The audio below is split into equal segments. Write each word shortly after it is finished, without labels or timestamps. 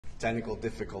technical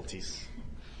difficulties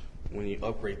when you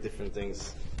upgrade different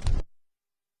things.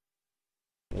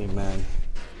 Amen.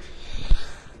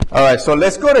 All right, so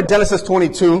let's go to Genesis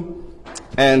 22.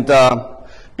 And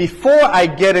before I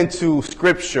get into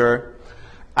Scripture,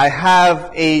 I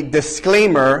have a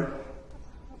disclaimer,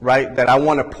 right, that I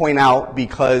want to point out,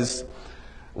 because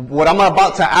what I'm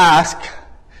about to ask,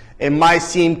 it might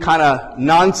seem kind of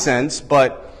nonsense,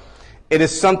 but it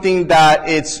is something that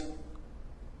it's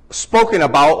spoken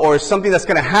about, or something that's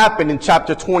going to happen in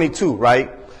chapter 22,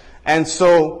 right? And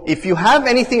so if you have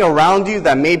anything around you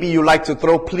that maybe you like to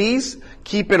throw, please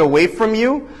keep it away from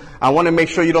you. I want to make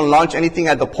sure you don't launch anything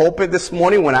at the pulpit this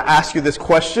morning when I ask you this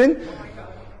question.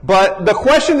 But the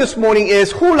question this morning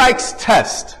is, who likes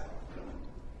test?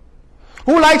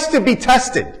 Who likes to be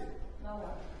tested? No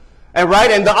one. And right,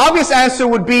 and the obvious answer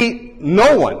would be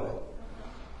no one.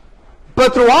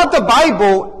 But throughout the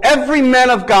Bible, every man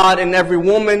of God and every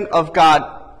woman of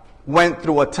God went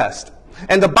through a test.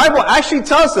 And the Bible actually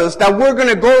tells us that we're going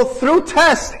to go through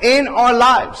tests in our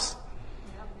lives.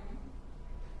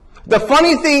 The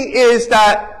funny thing is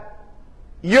that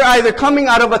you're either coming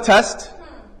out of a test,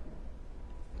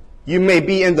 you may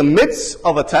be in the midst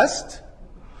of a test,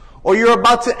 or you're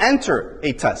about to enter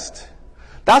a test.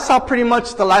 That's how pretty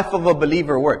much the life of a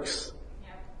believer works.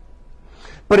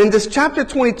 But in this chapter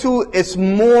 22, it's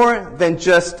more than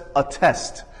just a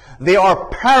test. There are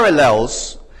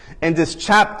parallels in this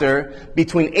chapter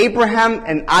between Abraham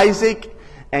and Isaac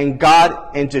and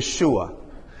God and Joshua.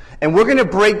 And we're going to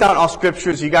break down our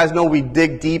scriptures. You guys know we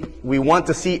dig deep. We want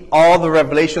to see all the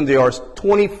revelation. There are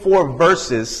 24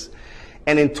 verses.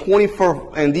 And in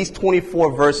these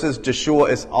 24 verses, Joshua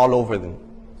is all over them.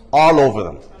 All over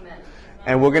them. Amen.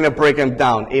 And we're going to break them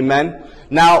down. Amen.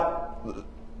 Now,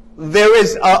 there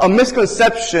is a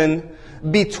misconception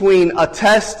between a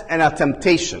test and a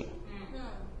temptation.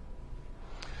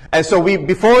 And so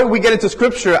before we get into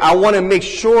scripture, I want to make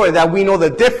sure that we know the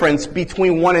difference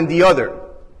between one and the other.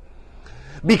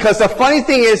 Because the funny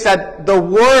thing is that the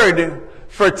word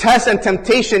for test and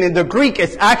temptation in the Greek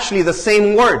is actually the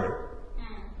same word.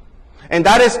 And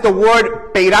that is the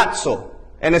word peirazo.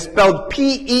 And it's spelled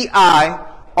P-E-I-R-A-Z-O.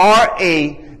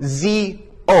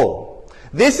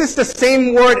 This is the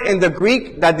same word in the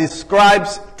Greek that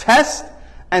describes test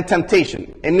and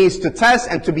temptation. It means to test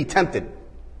and to be tempted.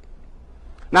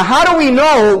 Now, how do we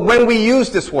know when we use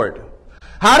this word?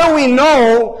 How do we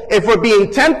know if we're being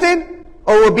tempted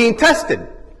or we're being tested?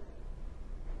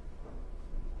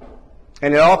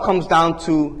 And it all comes down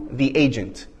to the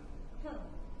agent.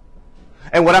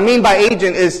 And what I mean by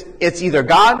agent is it's either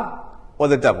God or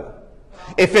the devil.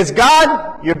 If it's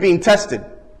God, you're being tested.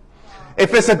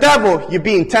 If it's a devil, you're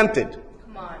being tempted.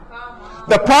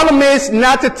 The problem is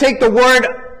not to take the word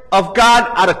of God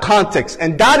out of context.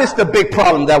 And that is the big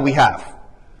problem that we have.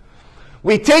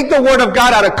 We take the word of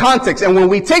God out of context. And when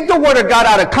we take the word of God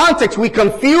out of context, we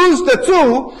confuse the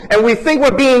two. And we think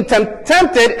we're being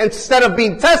tempted instead of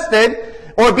being tested.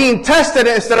 Or being tested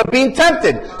instead of being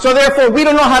tempted. So therefore, we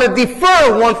don't know how to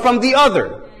differ one from the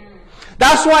other.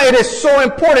 That's why it is so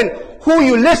important who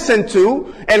you listen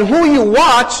to and who you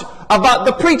watch about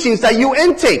the preachings that you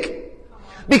intake.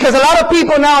 Because a lot of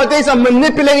people nowadays are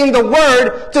manipulating the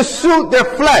word to suit their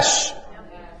flesh,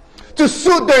 to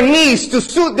suit their needs, to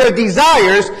suit their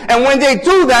desires. And when they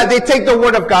do that, they take the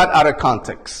word of God out of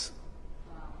context.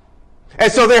 And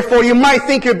so therefore, you might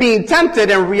think you're being tempted,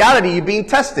 and in reality, you're being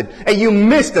tested. And you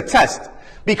miss the test.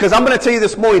 Because I'm going to tell you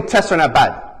this morning, tests are not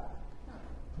bad.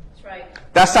 That's right.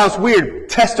 That sounds weird.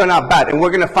 Tests are not bad. And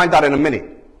we're going to find out in a minute.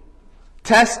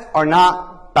 Tests are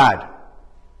not bad.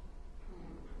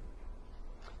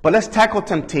 But let's tackle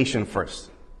temptation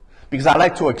first. Because I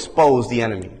like to expose the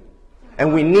enemy.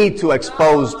 And we need to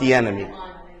expose the enemy.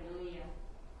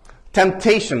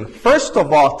 Temptation. First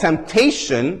of all,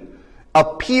 temptation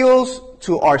appeals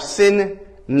to our sin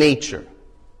nature.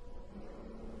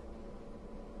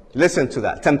 Listen to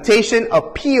that. Temptation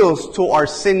appeals to our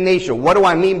sin nature. What do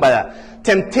I mean by that?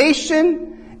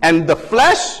 Temptation and the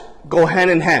flesh go hand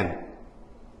in hand.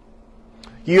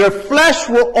 Your flesh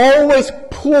will always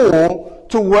pull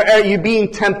to where you're being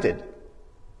tempted.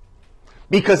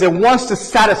 Because it wants to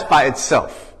satisfy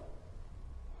itself.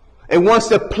 It wants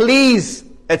to please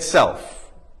itself.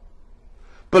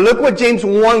 But look what James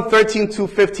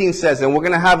 1:13-15 says, and we're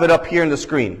going to have it up here on the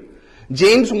screen.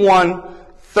 James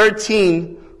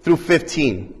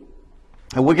 1:13-15.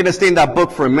 And we're going to stay in that book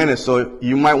for a minute, so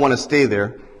you might want to stay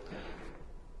there.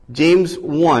 James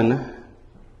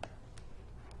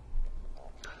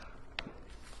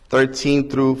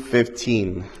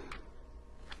 1:13-15.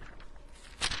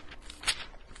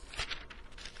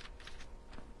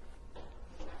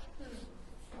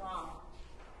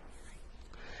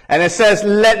 And it says,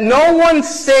 let no one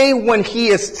say when he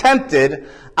is tempted,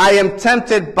 I am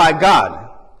tempted by God.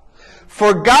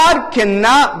 For God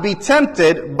cannot be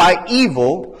tempted by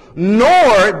evil,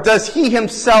 nor does he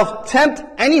himself tempt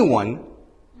anyone.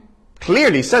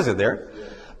 Clearly says it there.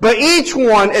 But each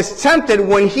one is tempted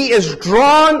when he is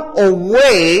drawn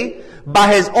away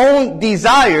by his own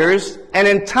desires and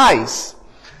enticed.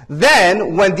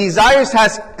 Then, when desires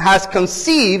has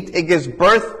conceived, it gives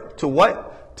birth to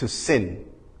what? To sin.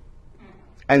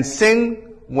 And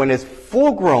sin, when it's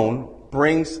full grown,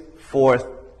 brings forth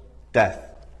death.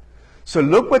 So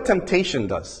look what temptation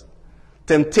does.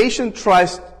 Temptation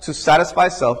tries to satisfy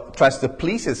itself, tries to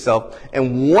please itself,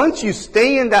 and once you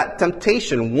stay in that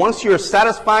temptation, once you're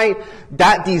satisfying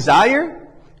that desire,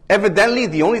 evidently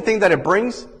the only thing that it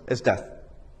brings is death.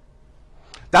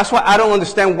 That's why I don't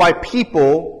understand why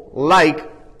people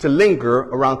like to linger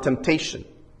around temptation.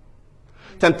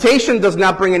 Temptation does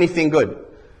not bring anything good.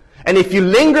 And if you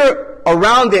linger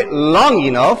around it long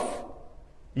enough,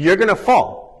 you're going to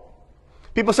fall.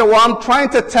 People say, well, I'm trying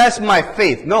to test my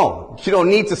faith. No, you don't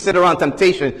need to sit around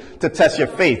temptation to test your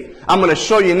faith. I'm going to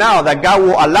show you now that God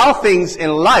will allow things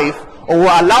in life, or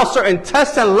will allow certain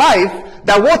tests in life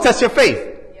that will test your faith.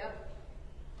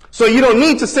 So you don't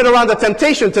need to sit around the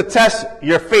temptation to test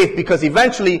your faith, because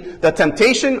eventually the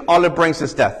temptation, all it brings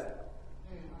is death.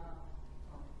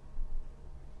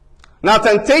 Now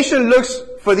temptation looks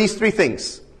for these three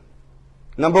things.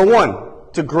 Number one,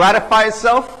 to gratify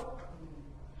itself.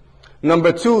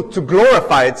 Number two, to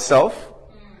glorify itself.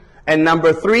 And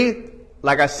number three,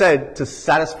 like I said, to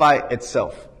satisfy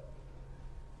itself.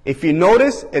 If you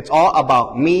notice, it's all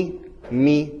about me,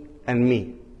 me, and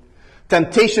me.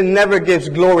 Temptation never gives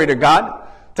glory to God.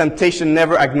 Temptation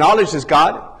never acknowledges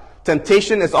God.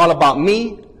 Temptation is all about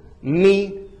me,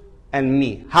 me, and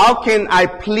me. How can I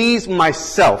please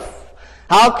myself?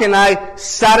 How can I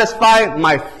satisfy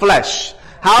my flesh?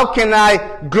 How can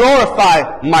I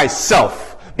glorify myself?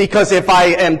 Because if I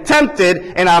am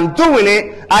tempted and I'm doing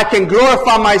it, I can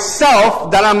glorify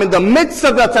myself that I'm in the midst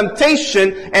of the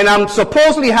temptation and I'm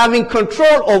supposedly having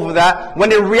control over that,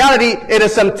 when in reality it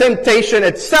is some temptation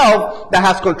itself that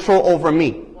has control over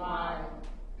me. Wow.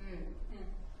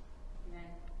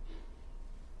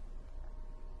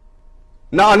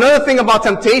 Now another thing about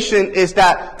temptation is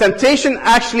that temptation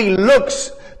actually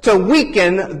looks to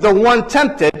weaken the one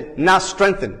tempted, not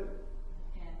strengthen.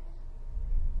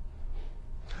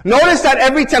 Notice that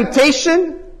every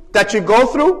temptation that you go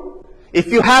through, if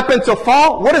you happen to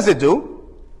fall, what does it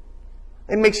do?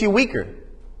 It makes you weaker.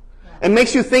 It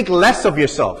makes you think less of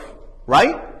yourself,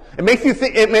 right? It makes you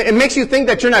think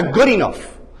that you're not good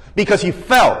enough because you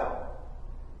fell.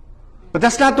 But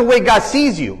that's not the way God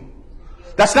sees you.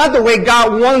 That's not the way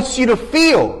God wants you to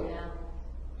feel.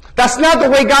 That's not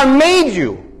the way God made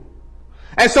you.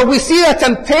 And so we see that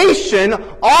temptation,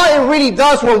 all it really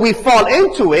does when we fall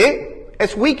into it,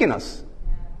 it's weaken us.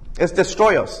 It's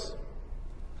destroy us.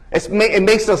 It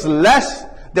makes us less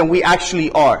than we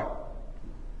actually are.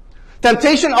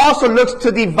 Temptation also looks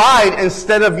to divide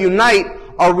instead of unite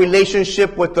our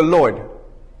relationship with the Lord.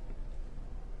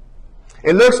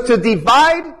 It looks to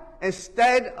divide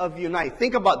instead of unite.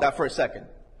 Think about that for a second.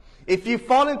 If you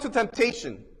fall into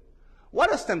temptation, what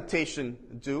does temptation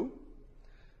do?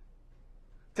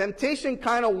 Temptation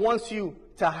kind of wants you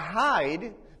to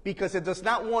hide, because it does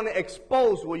not want to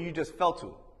expose what you just fell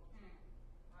to.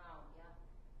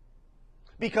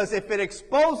 Because if it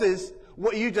exposes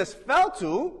what you just fell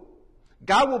to,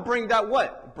 God will bring that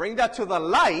what? Bring that to the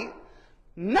light,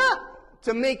 not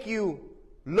to make you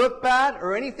look bad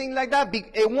or anything like that.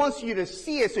 It wants you to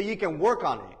see it so you can work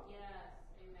on it.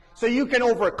 So you can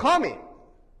overcome it.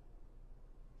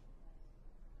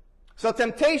 So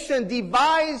temptation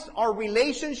divides our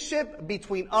relationship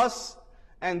between us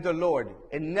and the Lord.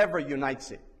 It never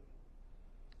unites it.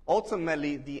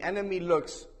 Ultimately, the enemy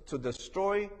looks to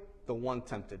destroy the one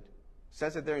tempted. It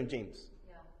says it there in James.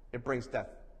 Yeah. It brings death.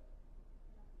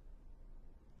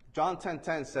 John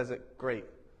 10:10 says it great.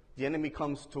 The enemy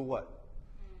comes to what?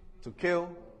 Mm-hmm. To kill,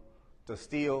 to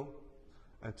steal,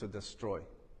 and to destroy.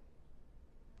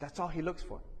 That's all he looks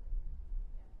for.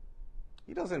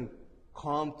 He doesn't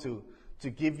come to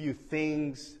give you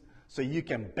things so you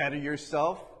can better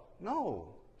yourself.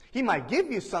 No. He might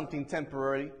give you something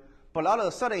temporary, but all of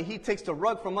a sudden he takes the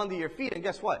rug from under your feet, and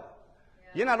guess what? Yeah.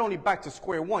 You're not only back to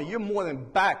square one, you're more than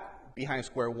back behind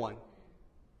square one.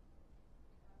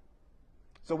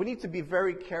 So we need to be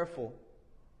very careful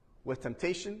with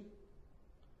temptation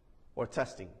or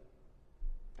testing.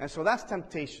 And so that's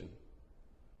temptation.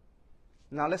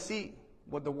 Now let's see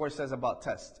what the word says about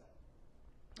test.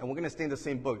 And we're going to stay in the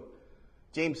same book.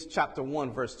 James chapter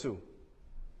 1 verse 2.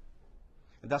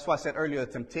 And that's why I said earlier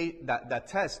that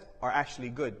tests are actually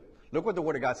good. Look what the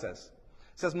Word of God says.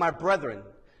 It says, my brethren,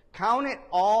 count it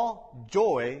all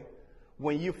joy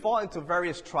when you fall into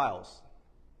various trials.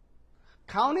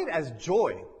 Count it as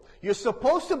joy. You're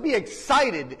supposed to be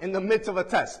excited in the midst of a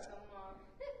test.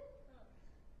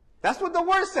 That's what the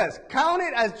Word says. Count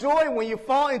it as joy when you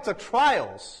fall into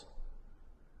trials.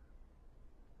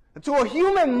 To a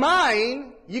human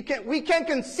mind, we can't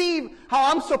conceive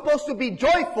how I'm supposed to be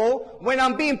joyful when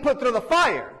I'm being put through the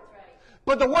fire.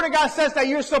 But the Word of God says that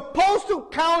you're supposed to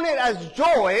count it as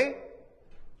joy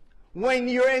when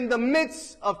you're in the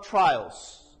midst of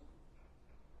trials.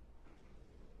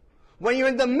 When you're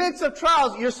in the midst of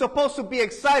trials, you're supposed to be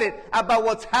excited about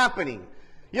what's happening.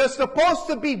 You're supposed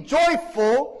to be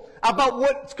joyful about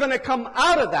what's going to come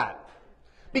out of that.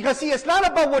 Because see, it's not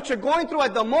about what you're going through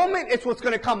at the moment, it's what's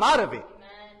going to come out of it.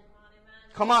 Amen.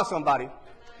 Come on, somebody. Amen.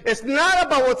 It's not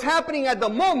about what's happening at the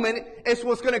moment, it's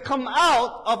what's going to come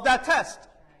out of that test.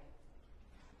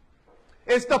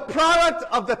 It's the product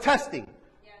of the testing.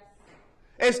 Yes.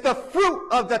 It's the fruit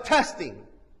of the testing.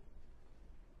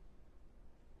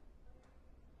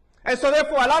 And so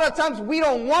therefore, a lot of times we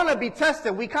don't want to be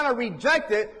tested. We kind of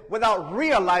reject it without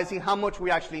realizing how much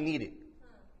we actually need it.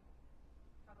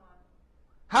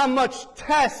 How much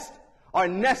tests are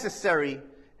necessary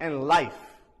in life.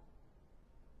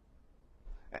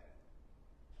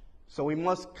 So we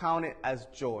must count it as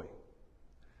joy.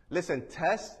 Listen,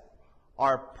 tests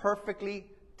are perfectly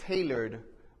tailored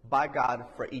by God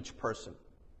for each person.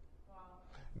 Wow.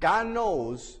 God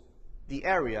knows the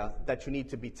area that you need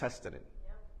to be tested in.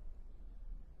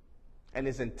 And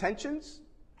His intentions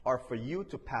are for you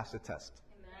to pass the test.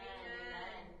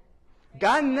 Amen.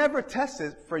 God never tests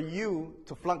for you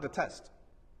to flunk the test.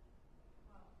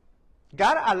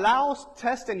 God allows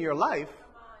tests in your life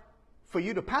for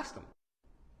you to pass them.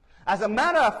 As a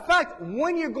matter of fact,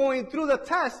 when you're going through the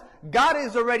test, God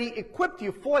has already equipped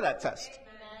you for that test.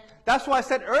 Amen. That's why I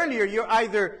said earlier, you're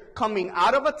either coming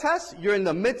out of a test, you're in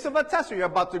the midst of a test, or you're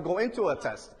about to go into a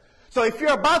test. So if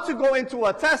you're about to go into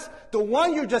a test, the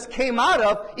one you just came out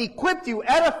of equipped you,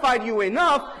 edified you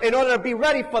enough in order to be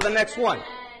ready for the next one.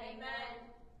 Amen.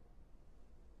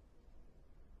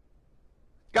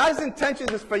 God's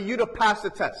intention is for you to pass the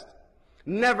test,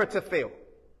 never to fail.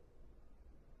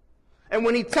 And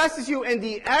when He tests you in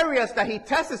the areas that He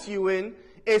tests you in,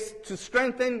 is to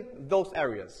strengthen those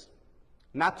areas,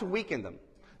 not to weaken them.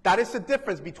 That is the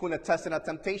difference between a test and a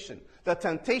temptation. The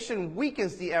temptation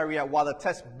weakens the area while the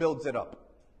test builds it up.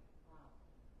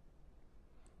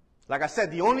 Like I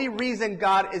said, the only reason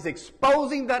God is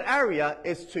exposing that area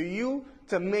is to you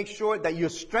to make sure that you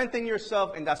strengthen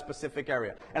yourself in that specific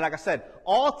area. And like I said,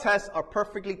 all tests are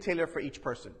perfectly tailored for each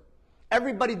person.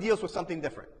 Everybody deals with something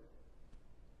different.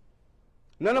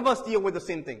 None of us deal with the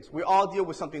same things. We all deal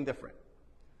with something different.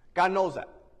 God knows that.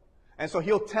 And so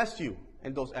He'll test you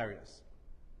in those areas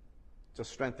to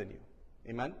strengthen you.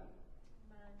 Amen?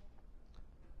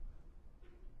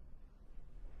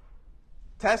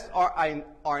 Tests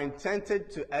are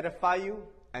intended to edify you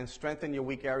and strengthen your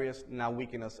weak areas, not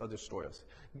weaken us or destroy us.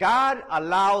 God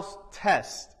allows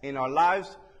tests in our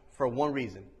lives for one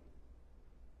reason.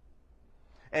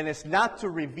 And it's not to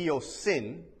reveal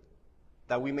sin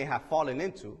that we may have fallen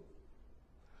into,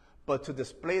 but to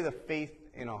display the faith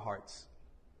in our hearts.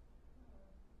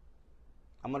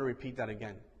 I'm going to repeat that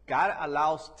again. God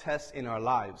allows tests in our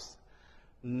lives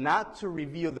not to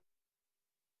reveal the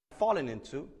sin we've fallen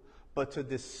into, but to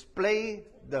display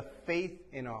the faith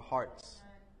in our hearts.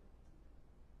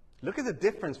 Look at the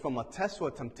difference from a test to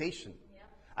a temptation.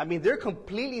 I mean, they're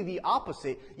completely the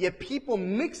opposite, yet people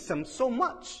mix them so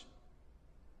much.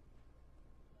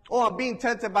 Oh, I'm being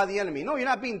tempted by the enemy. No, you're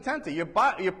not being tempted. You're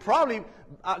probably,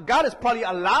 God has probably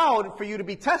allowed for you to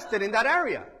be tested in that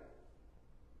area.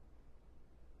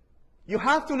 You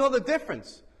have to know the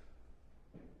difference.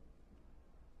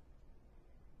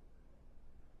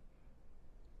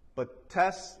 But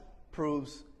test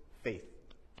proves faith.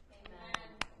 Amen.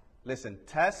 Listen,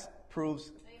 test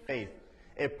proves faith.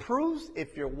 It proves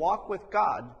if your walk with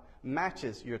God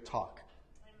matches your talk.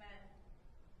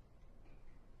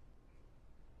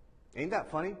 Ain't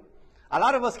that funny? A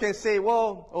lot of us can say,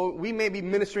 well, we may be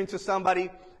ministering to somebody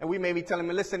and we may be telling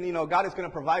them, listen, God is going to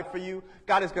provide for you.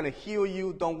 God is going to heal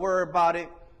you. Don't worry about it.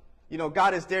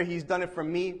 God is there. He's done it for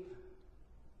me.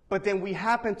 But then we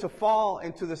happen to fall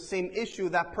into the same issue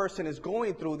that person is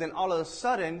going through. Then all of a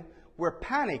sudden, we're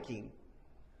panicking.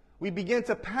 We begin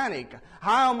to panic.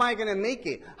 How am I going to make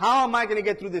it? How am I going to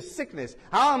get through this sickness?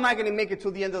 How am I going to make it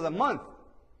to the end of the month?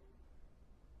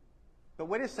 But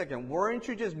wait a second, weren't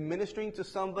you just ministering to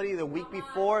somebody the week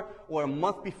before or a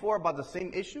month before about the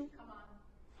same issue?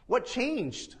 What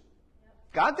changed?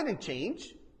 God didn't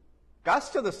change. God's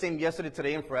still the same yesterday,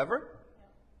 today, and forever.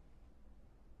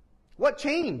 What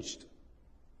changed?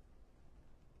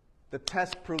 The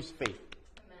test proves faith.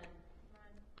 Amen.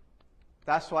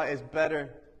 That's why it's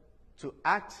better to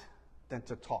act than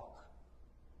to talk.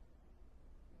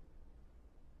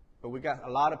 But we got a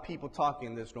lot of people talking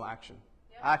and there's no action.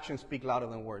 Yep. Actions speak louder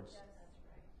than words. Yes,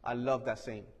 that's right. I love that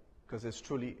saying because it's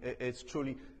true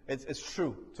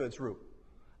to its root.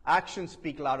 Actions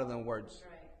speak louder than words. That's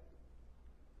right.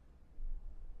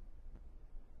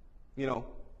 You know,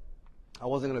 I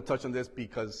wasn't going to touch on this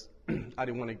because I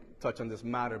didn't want to touch on this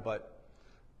matter, but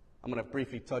I'm going to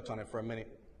briefly touch on it for a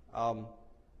minute.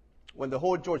 When the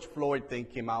whole George Floyd thing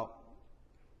came out,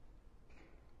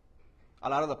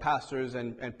 a lot of the pastors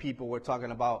and people were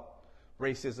talking about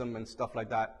racism and stuff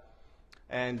like that.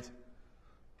 And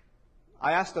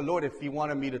I asked the Lord if He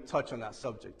wanted me to touch on that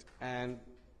subject. And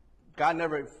God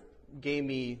never gave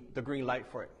me the green light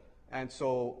for it. And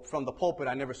so from the pulpit,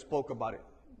 I never spoke about it.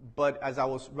 But as I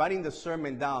was writing the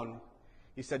sermon down,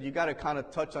 He said, you got to kind of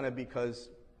touch on it because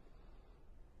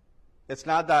it's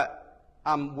not that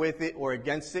I'm with it or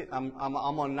against it. I'm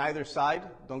on neither side.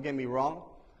 Don't get me wrong.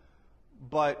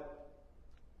 But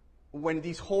when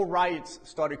these whole riots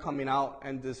started coming out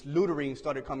and this loitering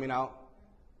started coming out,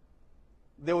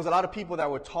 there was a lot of people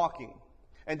that were talking.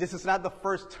 And this is not the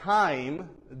first time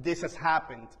this has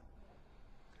happened.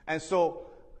 And so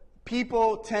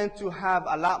people tend to have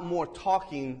a lot more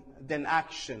talking than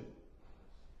action.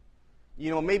 You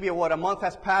know, maybe a month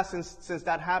has passed since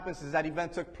that happened, since that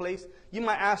event took place. You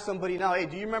might ask somebody now, hey,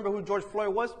 do you remember who George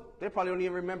Floyd was? They probably don't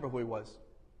even remember who he was.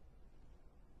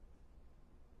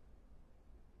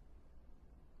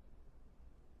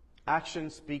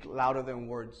 Actions speak louder than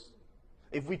words.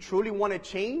 If we truly want to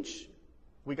change,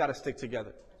 we got to stick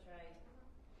together. That's right.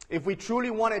 If we truly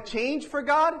want to change for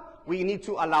God, we need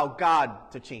to allow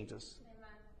God to change us. Amen.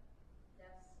 Yes.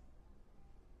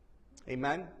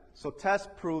 Amen? So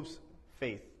test proves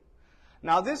faith.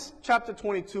 Now this chapter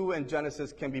 22 in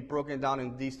Genesis can be broken down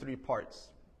in these three parts.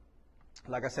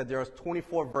 Like I said, there are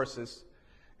 24 verses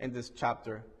in this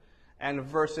chapter. And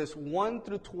verses 1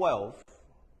 through 12,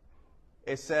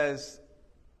 it says,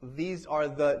 these are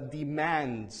the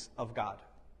demands of God.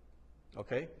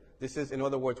 Okay? This is, in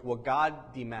other words, what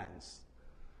God demands.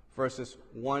 Verses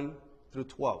 1 through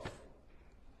 12.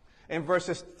 In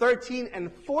verses 13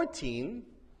 and 14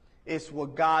 is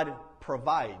what God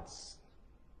provides.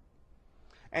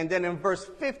 And then in verse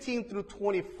 15 through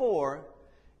 24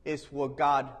 is what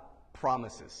God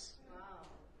promises. Wow.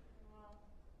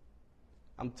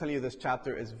 I'm telling you, this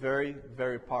chapter is very,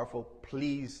 very powerful.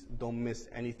 Please don't miss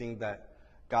anything that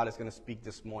God is going to speak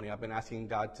this morning. I've been asking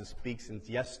God to speak since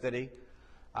yesterday.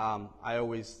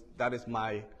 That is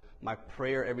my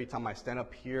prayer every time I stand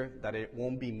up here, that it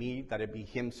won't be me, that it be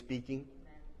Him speaking.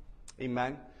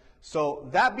 Amen. So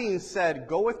that being said,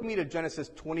 go with me to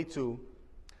Genesis 22,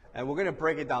 and we're going to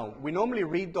break it down. We normally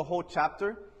read the whole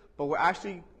chapter, but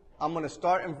I'm going to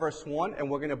start in verse 1, and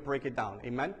we're going to break it down.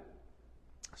 Amen.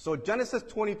 So Genesis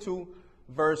 22,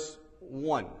 verse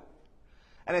 1.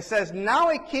 And it says, now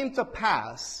it came to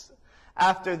pass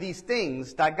after these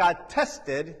things that God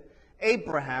tested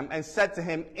Abraham and said to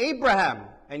him, Abraham.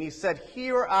 And he said,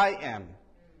 here I am.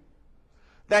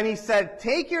 Then he said,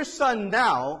 take your son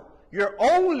now, your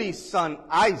only son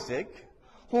Isaac,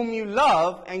 whom you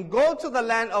love, and go to the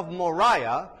land of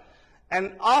Moriah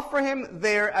and offer him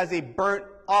there as a burnt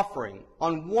offering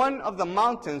on one of the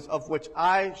mountains of which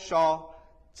I shall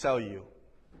tell you.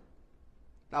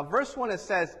 Now, verse 1, it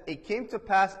says, it came to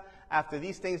pass after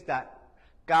these things that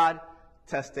God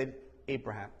tested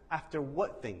Abraham. After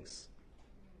what things?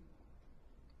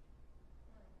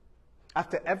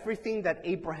 After everything that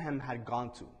Abraham had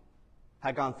gone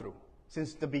through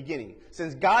since the beginning.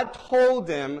 Since God told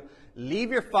him, leave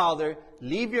your father,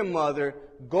 leave your mother,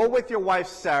 go with your wife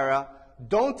Sarah,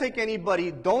 don't take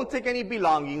anybody, don't take any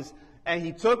belongings. And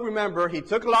he took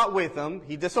Lot with him.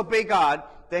 He disobeyed God.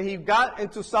 Then he got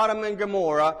into Sodom and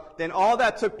Gomorrah. Then all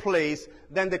that took place.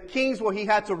 Then the kings where he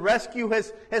had to rescue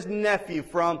his nephew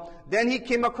from. Then he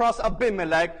came across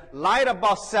Abimelech, lied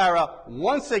about Sarah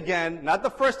once again. Not the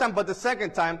first time, but the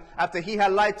second time. After he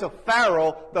had lied to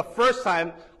Pharaoh the first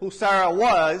time, who Sarah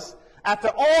was. After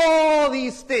all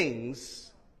these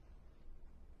things,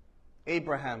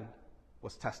 Abraham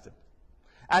was tested.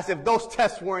 As if those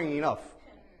tests weren't enough.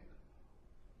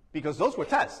 Because those were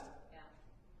tests. Yeah.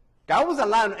 God was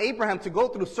allowing Abraham to go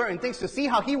through certain things to see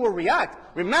how he will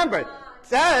react. Remember,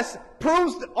 test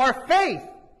proves our faith.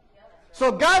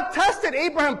 So God tested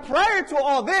Abraham prior to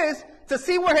all this to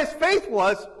see where his faith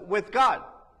was with God.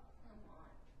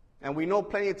 And we know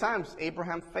plenty of times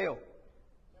Abraham failed.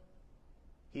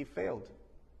 He failed.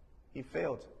 He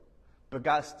failed. But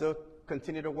God still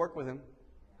continued to work with him.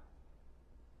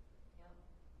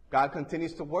 God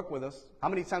continues to work with us. How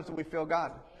many times do we fail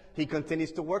God? He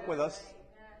continues to work with us.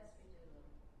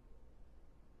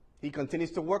 He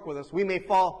continues to work with us. We may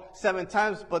fall 7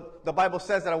 times, but the Bible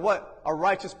says that a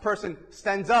righteous person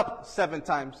stands up 7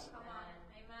 times.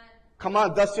 Come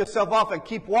on, dust yourself off and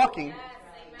keep walking.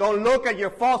 Don't look at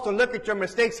your faults. Don't look at your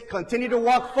mistakes. Continue to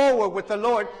walk forward with the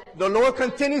Lord. The Lord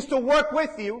continues to work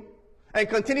with you and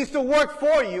continues to work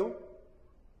for you.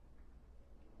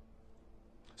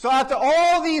 So after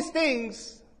all these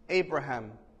things,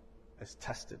 Abraham is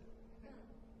tested.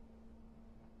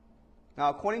 Now,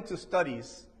 according to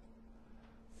studies,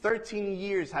 13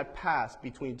 years had passed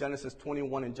between Genesis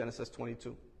 21 and Genesis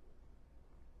 22.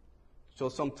 So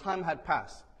some time had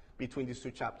passed between these 2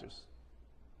 chapters.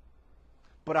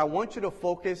 But I want you to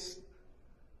focus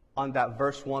on that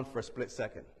verse 1 for a split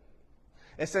second.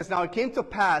 It says, now it came to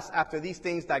pass after these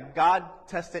things that God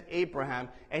tested Abraham,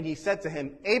 and he said to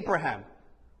him, Abraham.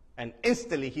 And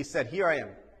instantly he said, here I am.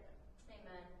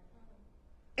 Amen.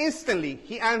 Instantly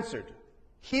he answered,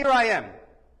 here I am.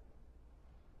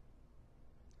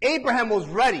 Abraham was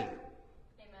ready. Amen.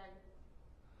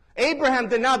 Abraham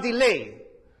did not delay.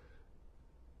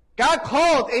 God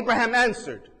called, Abraham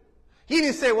answered. He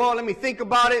didn't say, well, let me think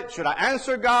about it. Should I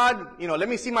answer God? Let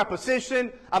me see my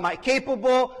position. Am I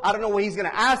capable? I don't know what he's going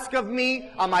to ask of me.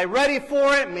 Am I ready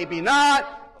for it? Maybe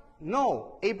not.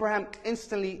 No. Abraham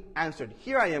instantly answered,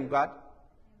 here I am, God.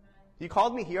 You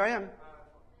called me. Here I am.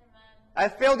 I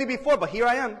failed you before, but here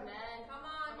I am. Amen.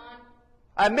 Come on.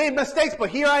 I made mistakes, but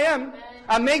here I am.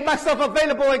 I make myself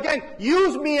available again.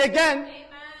 Use me again. Amen.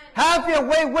 Have your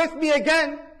way with me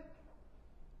again.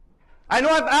 I know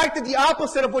I've acted the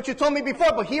opposite of what you told me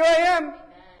before, but here I am. Amen.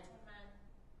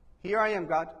 Here I am,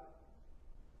 God.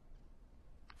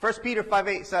 1 Peter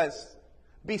 5:8 says,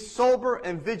 be sober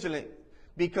and vigilant,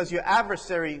 because your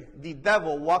adversary, the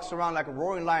devil, walks around like a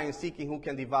roaring lion seeking who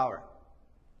can devour.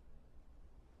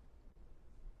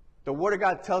 The Word of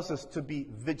God tells us to be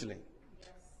vigilant,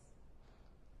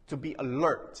 to be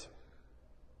alert.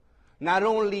 Not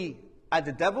only at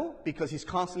the devil, because he's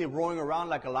constantly roaring around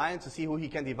like a lion to see who he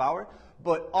can devour,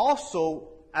 but also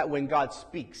at when God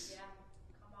speaks. Yeah.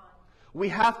 Come on. We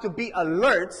have to be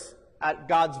alert at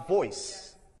God's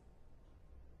voice.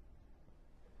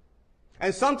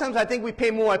 And sometimes I think we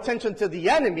pay more attention to the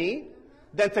enemy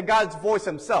than to God's voice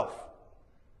himself.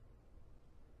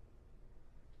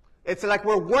 It's like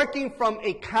we're working from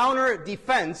a counter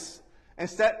defense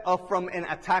instead of from an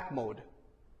attack mode.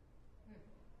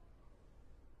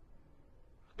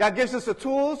 God gives us the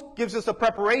tools, gives us the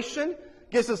preparation,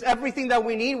 gives us everything that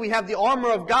we need. We have the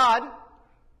armor of God,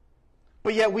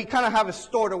 but yet we kind of have it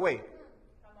stored away.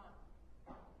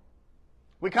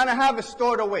 We kind of have it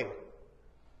stored away.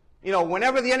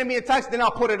 Whenever the enemy attacks, then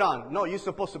I'll put it on. No, you're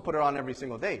supposed to put it on every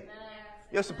single day.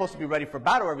 You're supposed to be ready for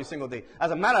battle every single day. As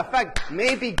a matter of fact,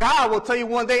 maybe God will tell you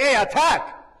one day, hey,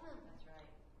 attack.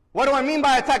 What do I mean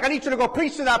by attack? I need you to go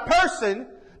preach to that person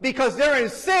because they're in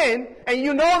sin, and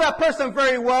you know that person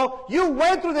very well. You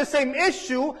went through the same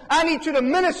issue. I need you to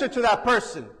minister to that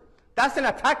person. That's an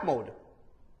attack mode.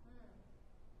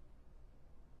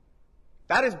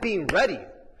 That is being ready.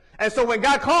 And so when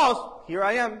God calls, here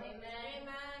I am. Amen.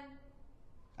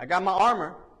 I got my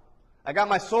armor. I got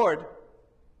my sword.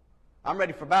 I'm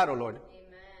ready for battle, Lord.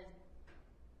 Amen.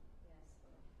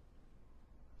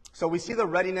 So we see the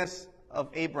readiness of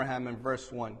Abraham in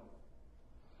verse 1.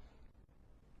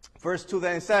 Verse 2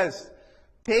 then says,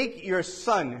 take your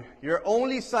son, your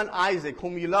only son Isaac,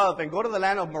 whom you love, and go to the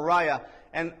land of Moriah,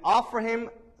 and offer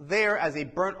him there as a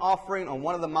burnt offering on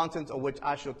one of the mountains of which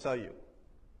I shall tell you.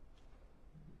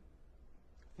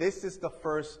 This is the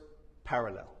first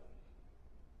parallel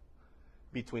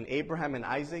between Abraham and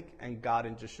Isaac and God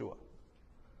and Joshua.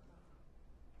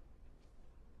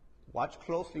 Watch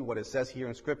closely what it says here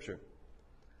in Scripture.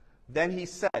 Then he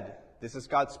said, this is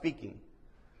God speaking,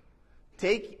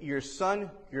 take your son,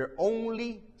 your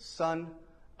only son,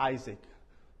 Isaac.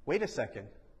 Wait a second.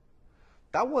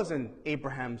 That wasn't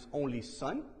Abraham's only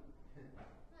son.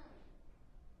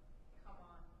 Come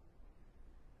on.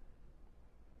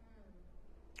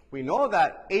 We know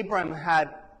that Abraham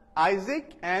had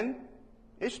Isaac and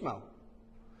Ishmael.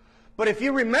 But if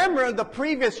you remember in the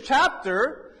previous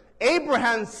chapter,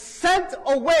 Abraham sent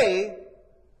away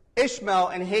Ishmael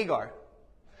and Hagar.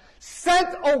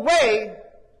 Sent away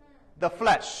the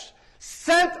flesh.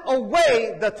 Sent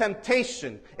away the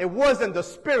temptation. It wasn't the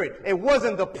spirit. It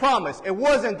wasn't the promise. It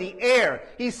wasn't the heir.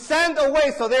 He sent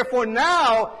away, so therefore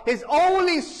now his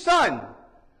only son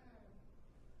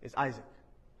is Isaac.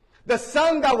 The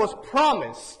son that was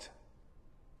promised.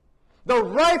 The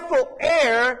rightful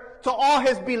heir to all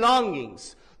his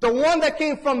belongings. The one that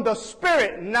came from the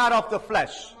spirit, not of the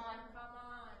flesh. Come on, come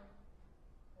on.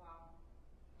 Wow.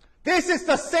 This is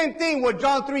the same thing where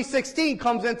John 3:16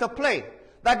 comes into play.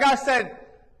 That God said,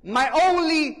 my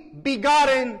only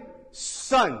begotten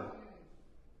son.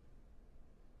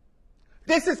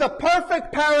 This is a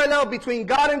perfect parallel between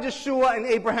God and Yeshua and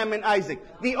Abraham and Isaac.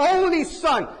 The only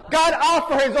son. God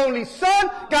offered his only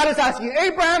son. God is asking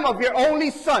Abraham of your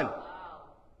only son. Wow.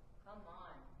 Come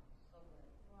on. So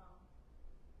good. Wow.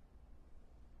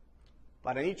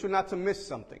 But I need you not to miss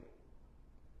something.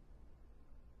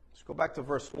 Let's go back to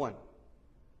verse 1. It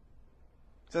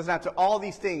says, after all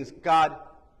these things, God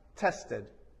tested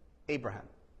Abraham.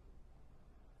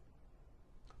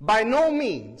 By no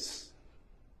means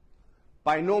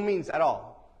at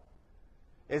all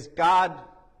is God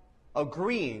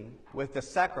agreeing with the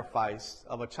sacrifice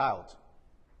of a child.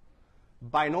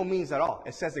 By no means at all.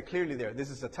 It says it clearly there. This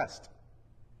is a test.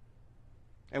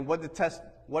 And what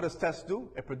does test do?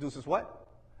 It produces what?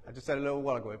 I just said a little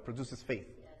while ago. It produces faith.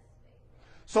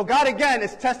 So God again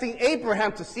is testing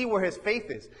Abraham to see where his faith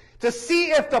is. To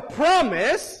see if the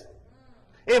promise,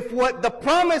 the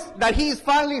promise that he's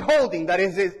finally holding, that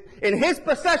is in his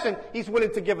possession, he's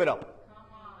willing to give it up. Come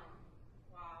on.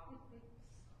 Wow.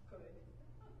 Good.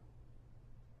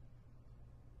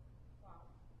 Wow.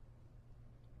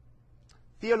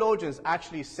 Theologians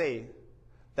actually say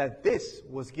that this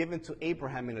was given to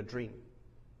Abraham in a dream.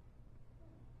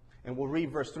 And we'll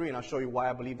read verse 3 and I'll show you why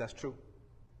I believe that's true.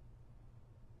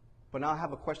 But now I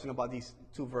have a question about these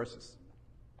two verses.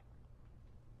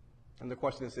 And the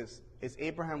question is this: is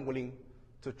Abraham willing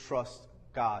to trust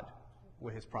God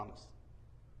with his promise?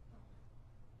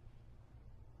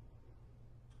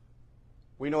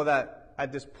 We know that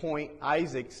at this point,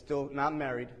 Isaac's still not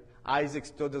married. Isaac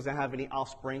still doesn't have any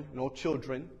offspring, no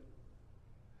children.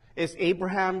 Is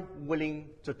Abraham willing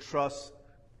to trust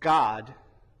God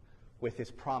with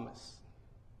his promise?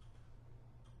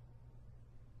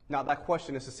 Now that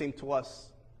question is the same to us.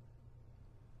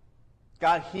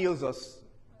 God heals us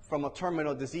from a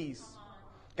terminal disease.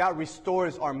 God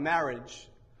restores our marriage.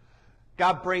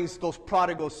 God brings those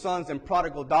prodigal sons and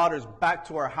prodigal daughters back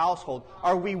to our household.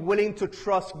 Are we willing to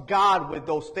trust God with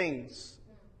those things?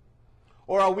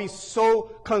 Or are we so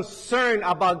concerned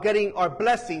about getting our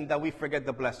blessing that we forget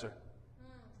the blesser?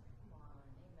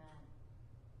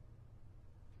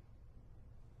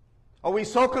 Are we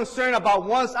so concerned about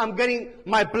once I'm getting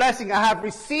my blessing, I have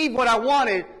received what I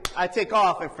wanted, I take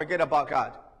off and forget about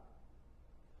God?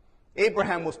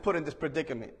 Abraham was put in this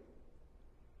predicament.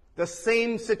 The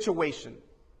same situation.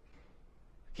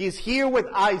 He's here with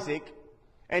Isaac,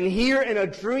 and here in a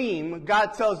dream,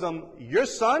 God tells him, your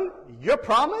son, your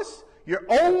promise, your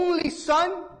only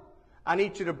son, I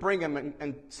need you to bring him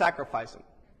and sacrifice him.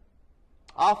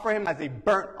 Offer him as a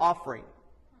burnt offering.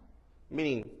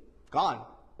 Meaning, gone.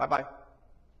 Bye-bye.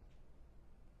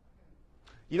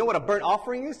 You know what a burnt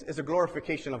offering is? It's a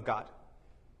glorification of God.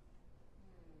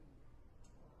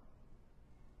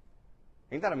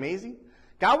 Ain't that amazing?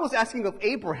 God was asking of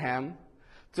Abraham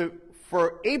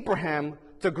for Abraham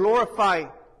to glorify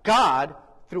God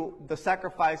through the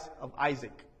sacrifice of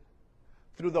Isaac.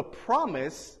 Through the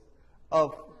promise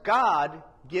of God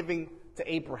giving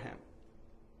to Abraham.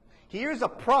 Here's a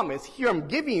promise. Here I'm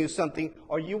giving you something.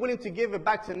 Are you willing to give it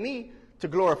back to me to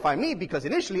glorify me? Because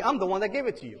initially I'm the one that gave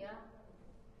it to you. Yeah.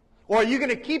 Or are you going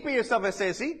to keep it yourself and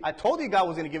say, see, I told you God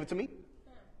was going to give it to me.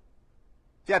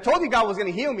 See, I told you God was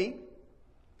going to heal me.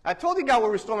 I told you God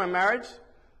would restore my marriage.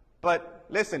 But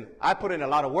listen, I put in a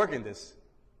lot of work in this.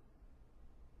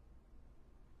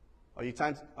 Are you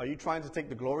trying to take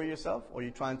the glory yourself? Or are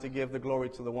you trying to give the glory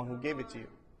to the one who gave it to you?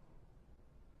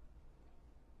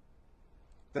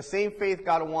 The same faith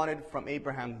God wanted from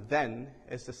Abraham then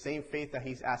is the same faith that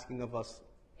he's asking of us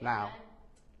now. Amen.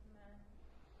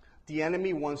 The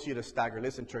enemy wants you to stagger.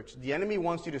 Listen, church, the enemy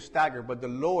wants you to stagger, but the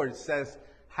Lord says,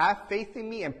 have faith in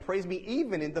me and praise me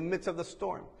even in the midst of the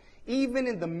storm, even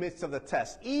in the midst of the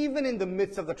test, even in the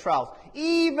midst of the trials.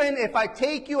 Even if I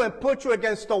take you and put you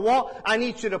against the wall, I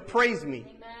need you to praise me.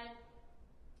 Amen. Amen.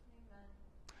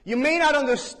 You may not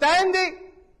understand it.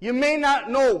 You may not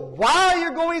know why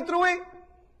you're going through it.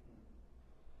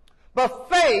 But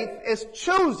faith is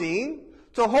choosing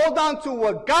to hold on to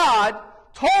what God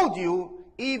told you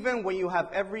even when you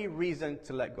have every reason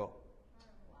to let go.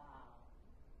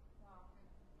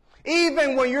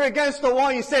 Even when you're against the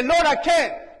wall, you say, Lord, I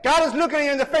can't. God is looking at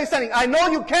you in the face saying, I know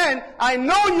you can. I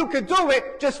know you could do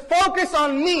it. Just focus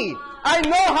on me. I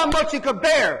know how much you could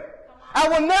bear. I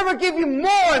will never give you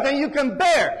more than you can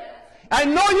bear. I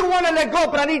know you want to let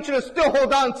go, but I need you to still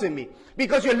hold on to me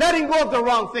because you're letting go of the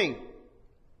wrong thing.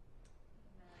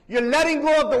 You're letting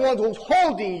go of the one who's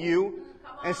holding you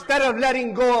instead of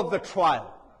letting go of the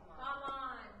trial. Come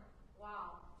on.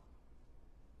 Wow.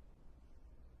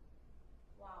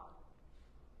 Wow.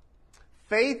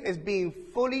 Faith is being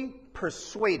fully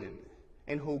persuaded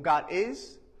in who God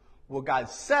is, what God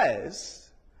says,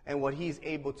 and what He's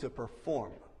able to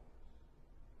perform.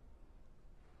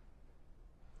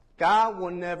 God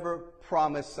will never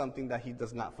promise something that He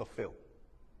does not fulfill.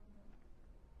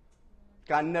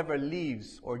 God never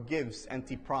leaves or gives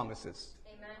empty promises.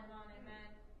 Amen. Amen.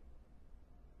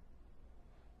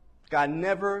 God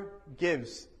never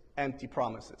gives empty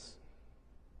promises.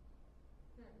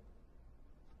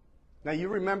 Now you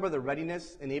remember the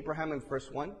readiness in Abraham in verse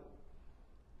 1?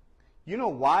 You know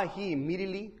why he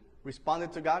immediately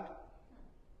responded to God?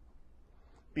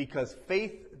 Because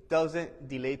faith doesn't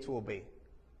delay to obey.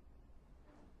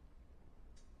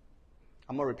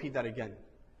 I'm going to repeat that again.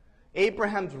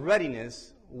 Abraham's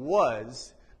readiness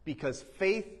was because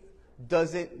faith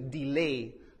doesn't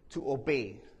delay to obey.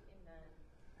 Amen.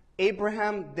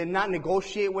 Abraham did not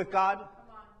negotiate with God.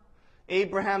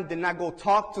 Abraham did not go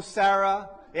talk to Sarah.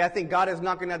 Hey, I think God is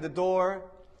knocking at the door.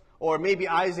 Or maybe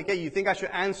Isaac, hey, you think I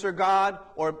should answer God?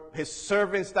 Or his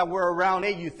servants that were around,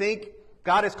 hey, you think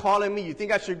God is calling me? You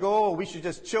think I should go? Or we should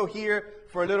just chill here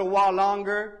for a little while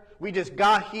longer? We just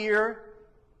got here.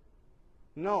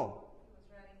 No.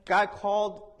 God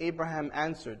called, Abraham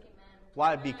answered.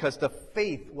 Why? Because the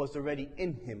faith was already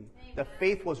in him. The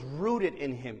faith was rooted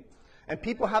in him. And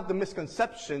people have the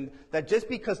misconception that just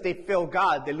because they fail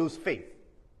God, they lose faith.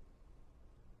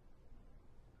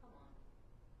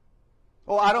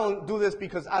 Oh, I don't do this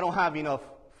because I don't have enough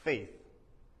faith.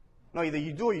 No, either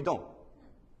you do or you don't.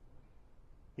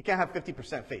 You can't have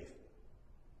 50% faith.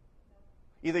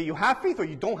 Either you have faith or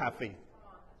you don't have faith.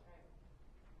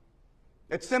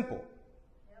 It's simple.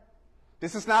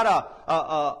 This is not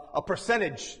a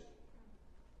percentage.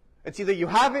 It's either you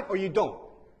have it or you don't.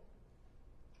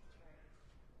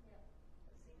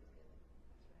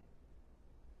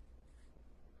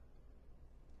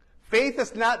 Faith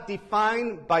is not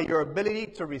defined by your ability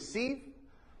to receive,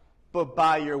 but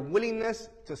by your willingness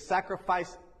to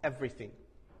sacrifice everything.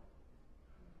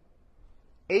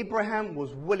 Abraham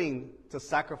was willing to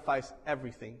sacrifice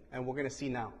everything, and we're going to see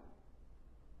now.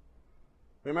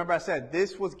 Remember I said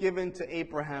this was given to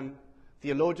Abraham.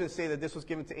 Theologians say that this was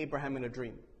given to Abraham in a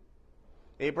dream.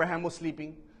 Abraham was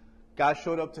sleeping. God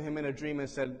showed up to him in a dream and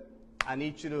said, I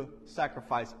need you to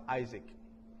sacrifice Isaac.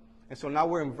 And so now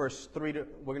we're in verse 3. We're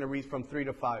going to read from 3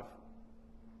 to 5.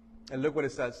 And look what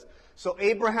it says. So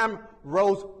Abraham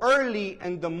rose early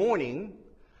in the morning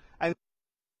and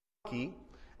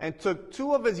took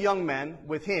 2 of his young men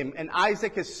with him and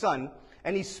Isaac his son,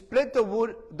 and he split the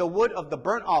wood of the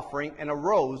burnt offering and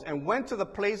arose and went to the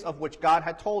place of which God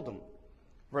had told him.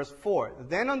 Verse 4.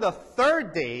 Then on the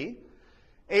 3rd day,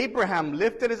 Abraham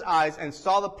lifted his eyes and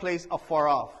saw the place afar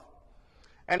off.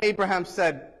 And Abraham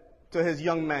said to his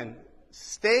young men,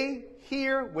 stay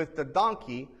here with the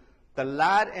donkey. The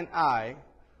lad and I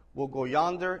will go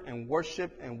yonder and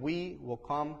worship, and we will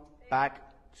come back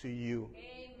to you.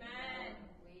 Amen.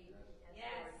 Yes.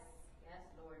 Yes,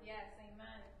 Lord. Yes,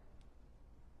 amen.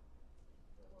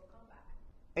 We will come back.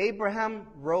 Abraham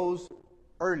rose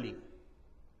early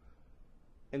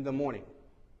in the morning.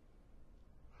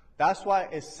 That's why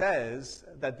it says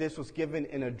that this was given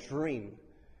in a dream.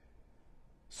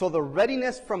 So the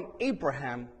readiness from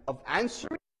Abraham of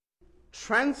answering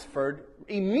transferred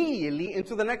immediately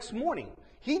into the next morning.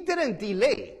 He didn't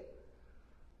delay.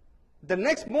 The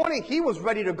next morning, he was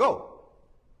ready to go.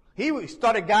 He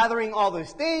started gathering all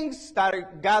these things,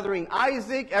 started gathering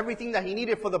Isaac, everything that he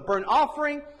needed for the burnt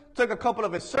offering, took a couple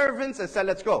of his servants and said,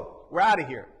 let's go. We're out of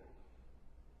here.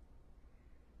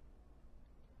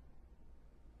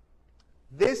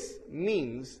 This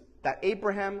means that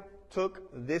Abraham took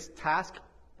this task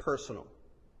personal.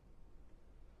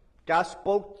 God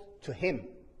spoke to him.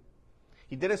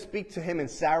 He didn't speak to him and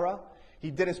Sarah.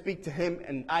 He didn't speak to him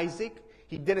and Isaac.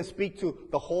 He didn't speak to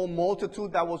the whole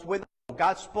multitude that was with him.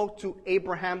 God spoke to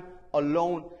Abraham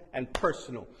alone and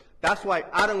personal. That's why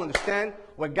I don't understand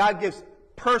when God gives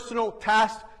personal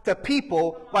tasks to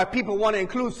people, why people want to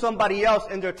include somebody else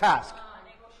in their task.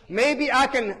 Maybe I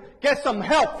can get some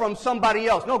help from somebody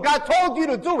else. No, God told you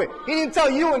to do it. He didn't tell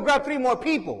you and grab 3 more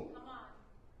people.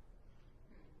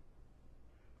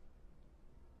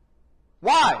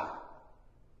 Why?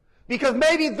 Because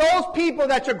maybe those people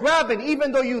that you're grabbing,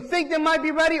 even though you think they might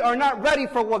be ready, are not ready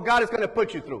for what God is going to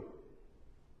put you through.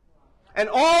 And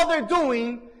all they're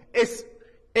doing is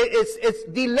it's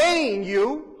delaying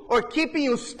you or keeping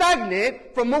you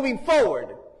stagnant from moving forward.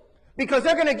 Because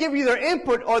they're going to give you their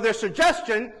input or their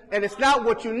suggestion, and it's not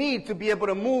what you need to be able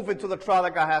to move into the trial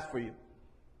that God has for you.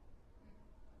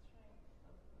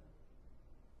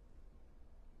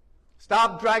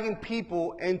 Stop dragging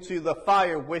people into the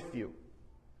fire with you.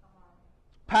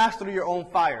 Pass through your own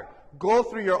fire. Go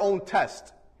through your own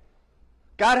test.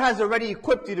 God has already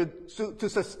equipped you to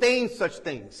sustain such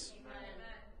things. That's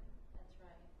right.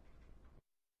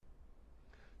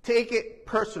 Take it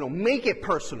personal. Make it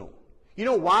personal. You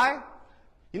know why?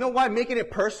 You know why making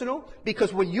it personal?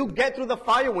 Because when you get through the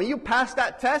fire, when you pass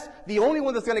that test, the only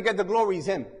one that's going to get the glory is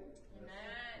Him. Amen.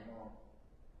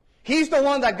 He's the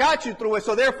one that got you through it,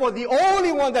 so therefore the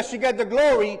only one that should get the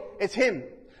glory is Him.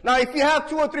 Now if you have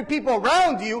 2 or 3 people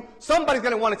around you, somebody's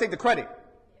going to want to take the credit.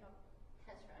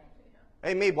 That's right.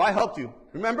 Hey Mabel, I helped you.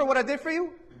 Remember what I did for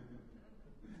you?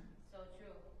 So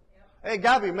true. Yep. Hey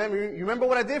Gabby, you remember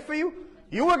what I did for you?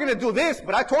 You were going to do this,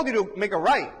 but I told you to make it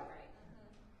right.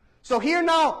 So here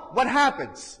now, what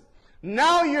happens?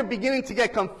 Now you're beginning to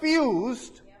get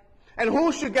confused, and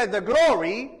who should get the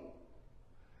glory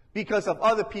because of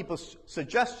other people's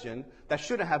suggestion that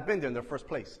shouldn't have been there in the first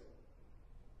place.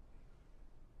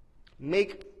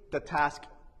 Make the task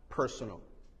personal.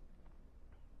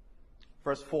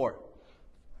 Verse 4.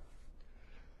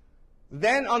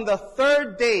 Then on the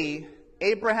 3rd day,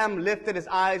 Abraham lifted his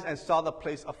eyes and saw the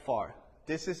place afar.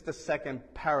 This is the second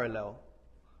parallel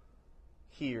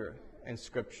here in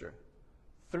Scripture.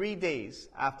 3 days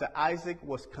after Isaac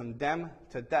was condemned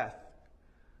to death,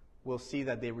 we'll see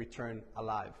that they returned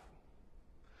alive.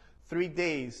 3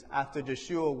 days after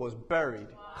Joshua was buried,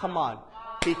 come on,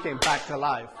 he came back to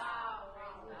life.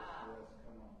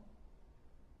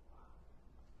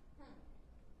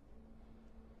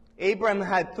 Abraham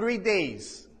had 3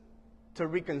 days to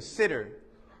reconsider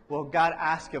what God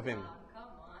asked of him.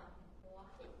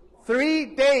 3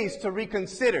 days to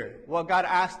reconsider what God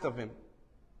asked of him.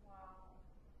 Wow.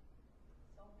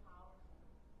 So powerful.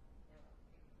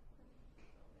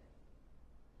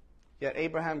 Yet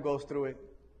Abraham goes through it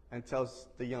and tells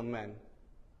the young man,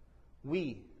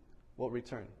 we will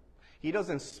return. He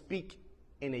doesn't speak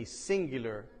in a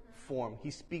singular form.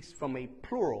 He speaks from a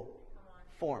plural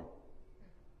form.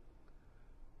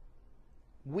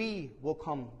 We will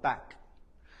come back.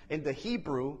 In the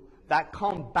Hebrew, that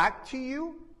come back to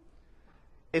you,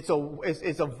 it's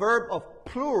a verb of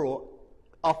plural,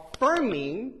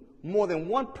 affirming more than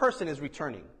one person is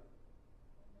returning.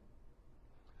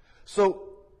 So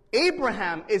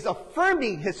Abraham is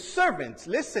affirming his servants.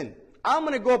 Listen, I'm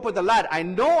going to go up with the lad. I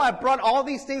know I brought all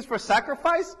these things for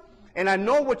sacrifice, and I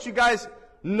know what you guys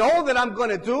know that I'm going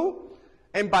to do.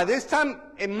 And by this time,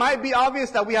 it might be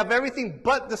obvious that we have everything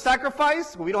but the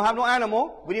sacrifice. We don't have no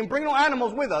animal. We didn't bring no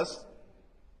animals with us.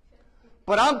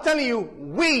 But I'm telling you,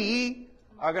 we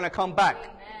are going to come back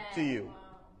to you.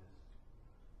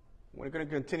 We're going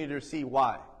to continue to see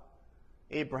why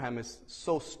Abraham is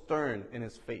so stern in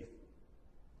his faith.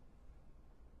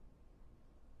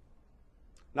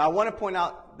 Now, I want to point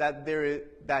out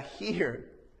that here,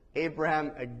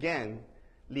 Abraham again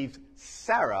leaves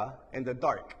Sarah in the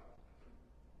dark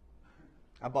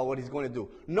about what he's going to do.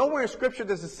 Nowhere in Scripture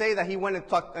does it say that he went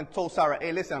and told Sarah,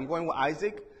 hey, listen, I'm going with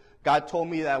Isaac. God told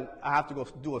me that I have to go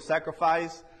do a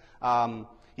sacrifice.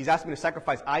 He's asked me to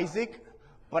sacrifice Isaac.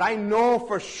 But I know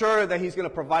for sure that he's going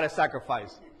to provide a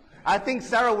sacrifice. I think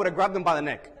Sarah would have grabbed him by the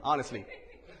neck, honestly.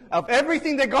 Of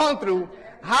everything they've gone through,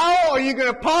 how are you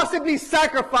going to possibly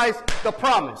sacrifice the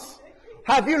promise?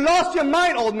 Have you lost your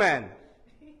mind, old man?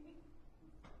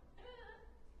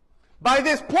 By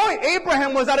this point,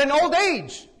 Abraham was at an old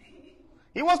age.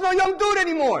 He was no young dude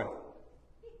anymore.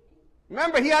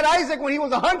 Remember, he had Isaac when he was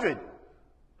 100.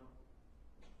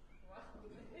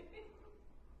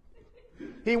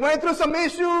 He went through some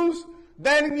issues,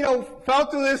 then, fell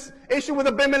to this issue with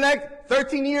Abimelech.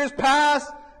 13 years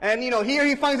passed, and, here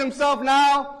he finds himself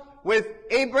now with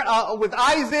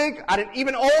Isaac at an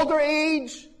even older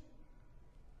age.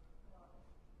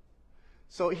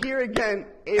 So here again,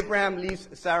 Abraham leaves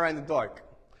Sarah in the dark.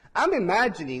 I'm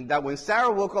imagining that when Sarah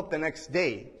woke up the next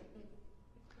day,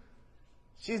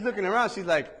 she's looking around, she's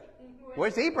like,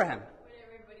 where's Abraham? Where'd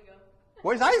everybody go?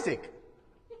 Where's Isaac?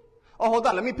 Oh, hold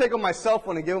on, let me pick up my cell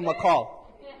phone and give him a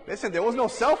call. Listen, there was no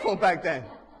cell phone back then.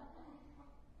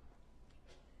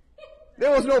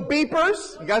 There was no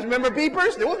beepers. You guys remember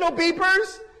beepers? There was no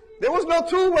beepers. There was no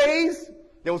two-ways.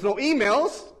 There was no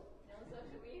emails.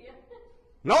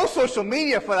 No social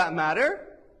media for that matter.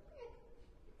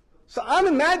 So I'm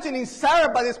imagining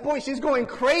Sarah by this point, she's going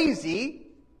crazy.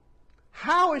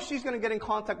 How is she going to get in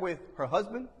contact with her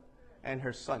husband and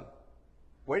her son?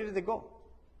 Where did they go?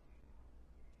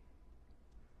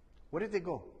 Where did they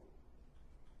go?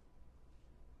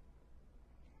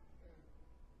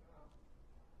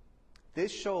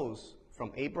 This shows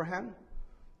from Abraham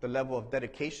the level of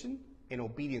dedication and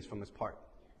obedience from his part.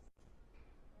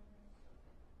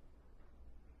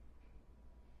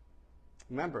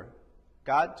 Remember,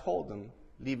 God told them,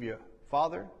 leave your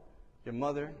father, your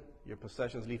mother, your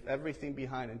possessions, leave everything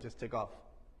behind and just take off.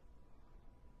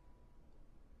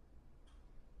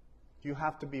 You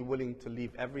have to be willing to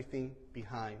leave everything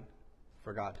behind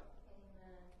for God.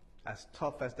 Amen. As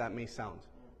tough as that may sound,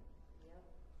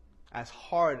 as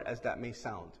hard as that may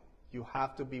sound, you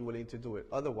have to be willing to do it.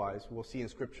 Otherwise, we'll see in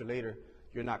Scripture later,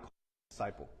 you're not called a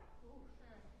disciple.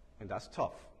 And that's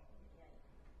tough.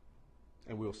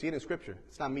 And we'll see it in Scripture.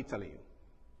 It's not me telling you.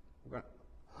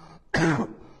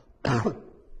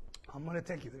 I'm going to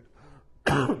take you there.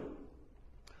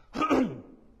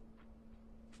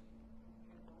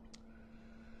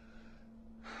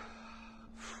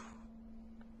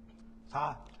 It's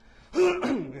hot.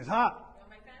 It's hot.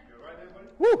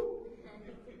 Woo!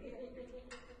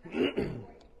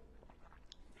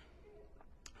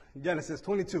 Genesis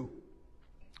 22.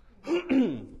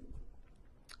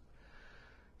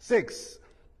 6.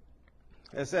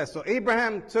 It says, so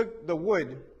Abraham took the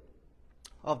wood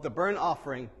of the burnt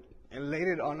offering and laid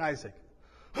it on Isaac,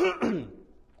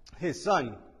 his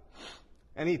son.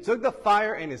 And he took the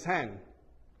fire in his hand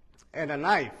and a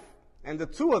knife, and the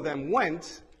two of them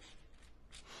went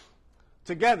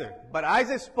together. But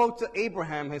Isaac spoke to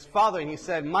Abraham, his father, and he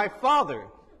said, my father.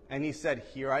 And he said,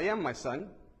 here I am, my son.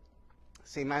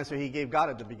 Same answer he gave God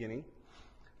at the beginning.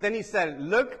 Then he said,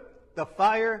 look, the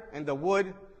fire and the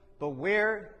wood, but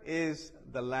where is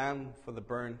the lamb for the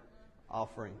burnt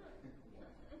offering?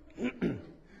 And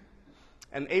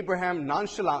Abraham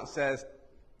nonchalant says,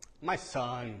 my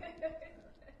son.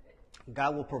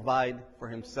 God will provide for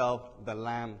himself the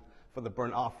lamb for the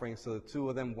burnt offering. So the two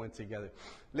of them went together.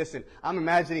 Listen, I'm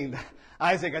imagining that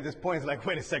Isaac at this point is like,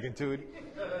 wait a second, dude.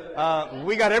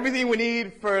 We got everything we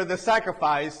need for the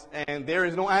sacrifice, and there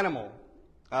is no animal.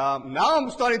 Now I'm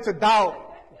starting to doubt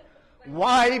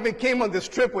why I even came on this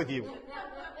trip with you.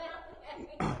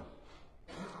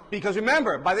 Because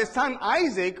remember, by this time,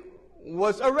 Isaac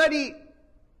was already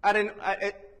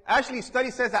actually,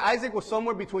 study says that Isaac was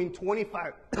somewhere between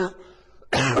 25 to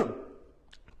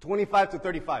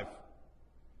 35.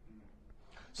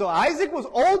 So Isaac was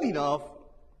old enough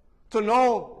to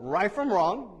know right from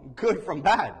wrong, good from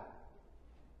bad.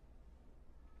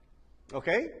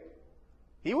 Okay?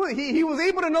 He was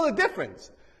able to know the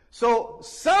difference. So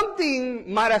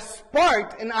something might have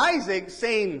sparked in Isaac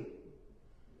saying,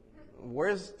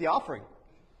 where's the offering?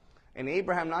 And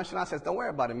Abraham nonchalant says, don't worry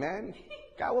about it, man.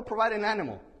 God will provide an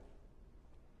animal.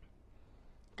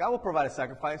 God will provide a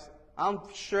sacrifice. I'm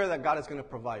sure that God is going to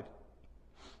provide.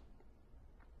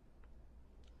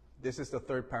 This is the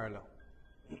third parallel.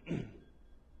 And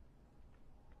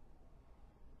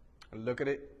look at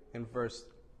it in verse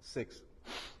 6.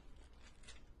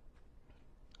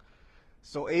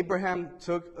 So Abraham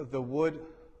took the wood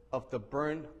of the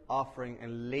burnt offering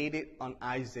and laid it on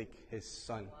Isaac, his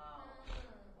son.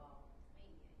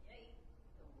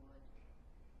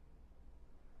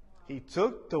 He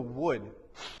took the wood.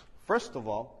 First of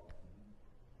all,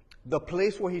 the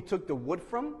place where he took the wood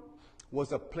from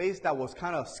was a place that was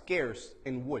kind of scarce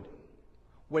in wood.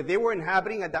 Where they were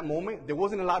inhabiting at that moment, there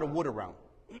wasn't a lot of wood around.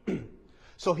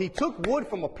 So he took wood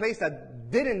from a place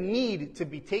that didn't need to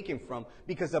be taken from,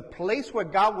 because the place where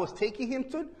God was taking him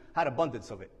to had abundance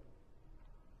of it.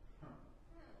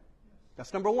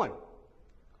 That's number one.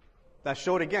 That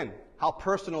showed again how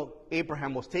personal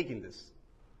Abraham was taking this.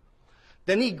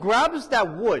 Then he grabs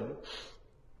that wood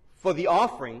for the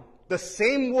offering, the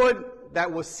same wood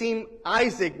that would seem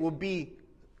Isaac would be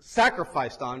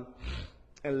sacrificed on,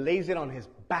 and lays it on his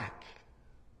back.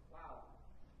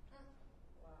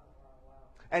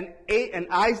 And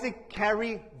Isaac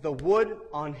carried the wood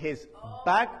on his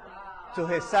back to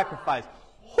his sacrifice.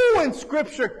 Who in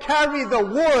Scripture carried the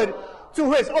wood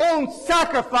to his own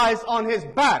sacrifice on his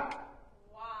back?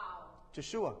 Wow.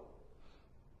 Joshua.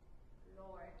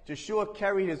 Lord. Joshua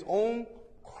carried his own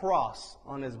cross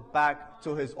on his back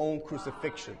to his own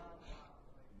crucifixion.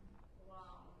 Wow.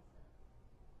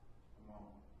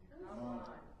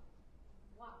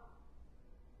 Wow.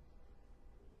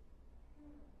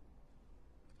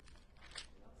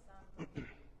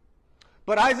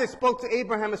 But Isaac spoke to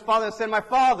Abraham, his father, and said, my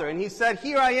father. And he said,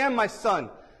 here I am, my son.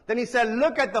 Then he said,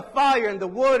 look at the fire and the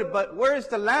wood, but where's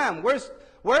the lamb? Where's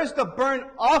the burnt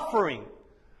offering?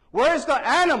 Where's the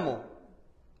animal?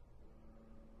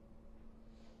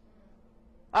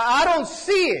 I don't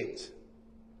see it.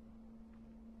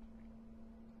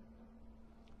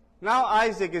 Now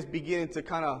Isaac is beginning to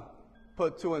kind of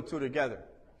put two and two together.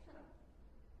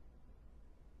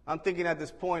 I'm thinking at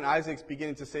this point, Isaac's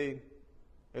beginning to say,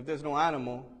 if there's no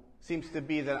animal, seems to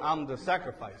be that I'm the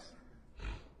sacrifice.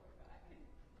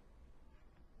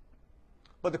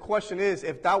 But the question is,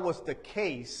 if that was the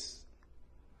case,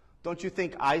 don't you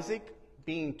think Isaac,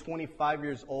 being 25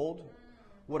 years old,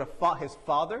 would have fought his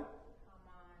father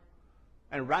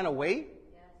and ran away?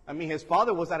 I mean, his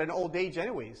father was at an old age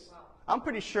anyways. I'm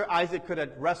pretty sure Isaac could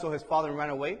have wrestled his father and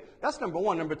ran away. That's number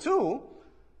one. Number two,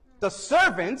 the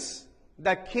servants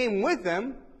that came with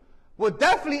them would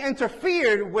definitely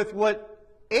interfere with what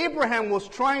Abraham was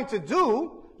trying to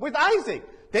do with Isaac.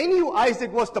 They knew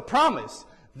Isaac was the promise.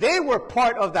 They were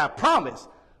part of that promise.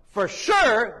 For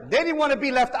sure, they didn't want to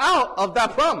be left out of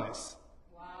that promise.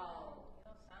 Wow.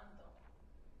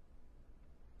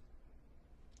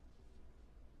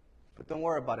 But don't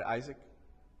worry about it, Isaac.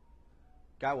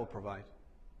 God will provide.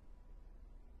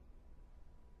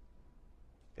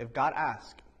 If God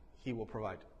asks, He will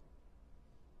provide.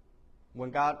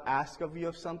 When God asks of you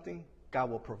of something,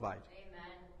 God will provide. Amen.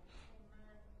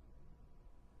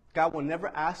 God will never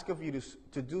ask of you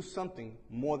to do something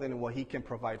more than what He can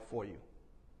provide for you.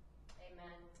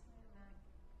 Amen.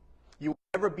 You will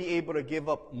never be able to give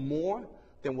up more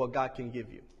than what God can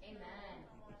give you.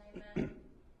 Amen. Amen.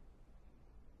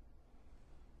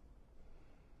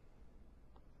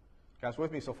 Guys,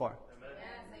 with me so far? Yes,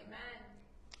 amen.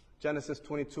 Genesis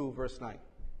 22, verse 9. I'm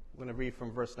going to read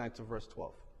from verse 9 to verse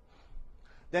 12.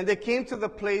 Then they came to the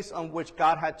place on which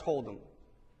God had told them.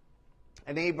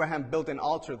 And Abraham built an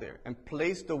altar there and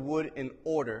placed the wood in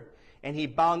order. And he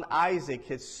bound Isaac,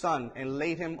 his son, and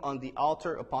laid him on the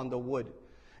altar upon the wood.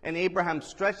 And Abraham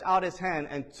stretched out his hand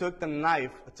and took the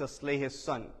knife to slay his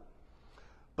son.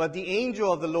 But the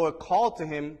angel of the Lord called to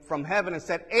him from heaven and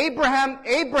said, Abraham,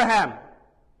 Abraham!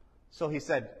 So he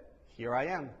said, Here I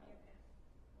am.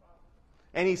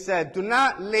 And he said, Do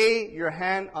not lay your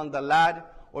hand on the lad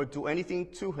or do anything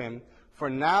to him, for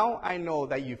now I know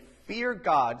that you fear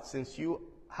God, since you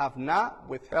have not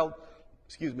withheld,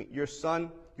 your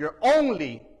son, your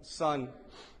only son,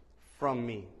 from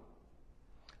me.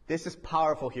 This is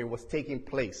powerful here, what's taking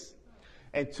place.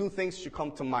 And two things should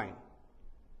come to mind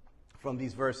from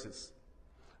these verses.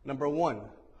 Number one,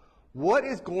 what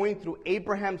is going through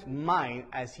Abraham's mind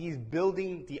as he's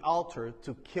building the altar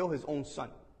to kill his own son?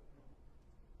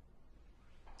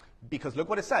 Because look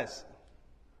what it says.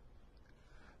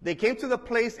 They came to the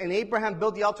place and Abraham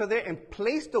built the altar there and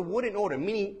placed the wood in order.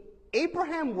 Meaning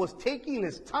Abraham was taking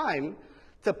his time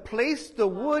to place the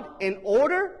wood in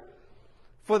order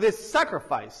for this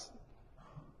sacrifice.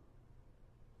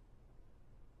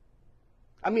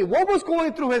 I mean, what was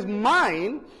going through his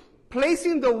mind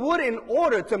placing the wood in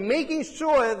order to making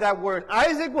sure that where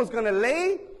Isaac was going to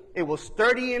lay, it was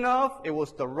sturdy enough, it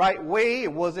was the right way,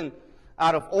 it wasn't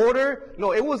out of order.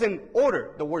 No, it was in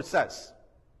order, the word says.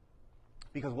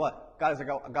 Because what? God is a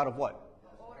God of what?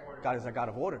 Order. God is a God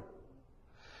of order.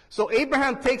 So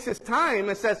Abraham takes his time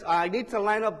and says, I need to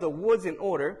line up the woods in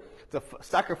order to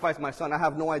sacrifice my son. I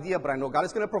have no idea, but I know God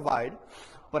is going to provide.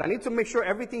 But I need to make sure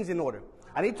everything's in order.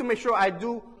 I need to make sure I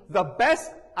do the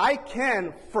best I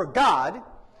can for God,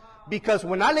 because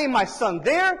when I lay my son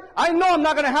there, I know I'm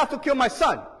not going to have to kill my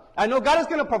son. I know God is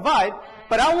going to provide,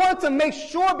 but I want to make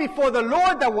sure before the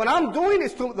Lord that what I'm doing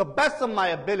is to the best of my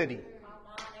ability.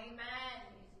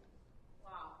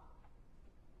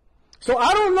 So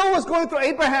I don't know what's going through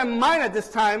Abraham's mind at this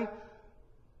time,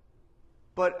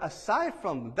 but aside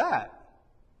from that,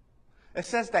 it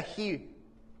says that he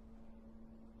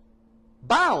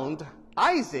bound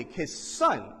Isaac, his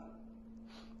son.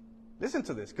 Listen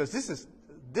to this, because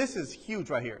this is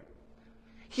huge right here.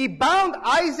 He bound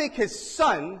Isaac, his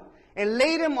son, and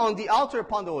laid him on the altar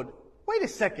upon the wood. Wait a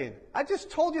second. I just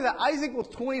told you that Isaac was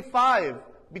 25,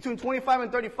 between 25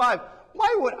 and 35.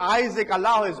 Why would Isaac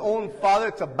allow his own father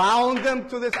to bound him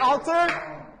to this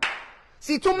altar?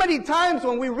 See, too many times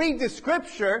when we read the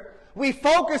scripture, we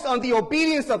focus on the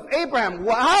obedience of Abraham.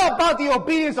 Well, how about the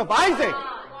obedience of Isaac?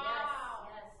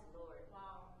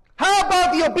 How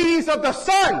about the obedience of the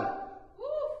son?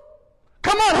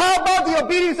 Come on, how about the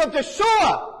obedience of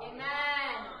Joshua?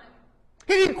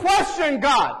 He didn't question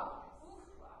God.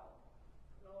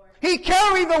 He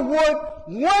carried the wood,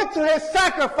 went to his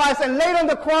sacrifice, and laid on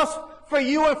the cross for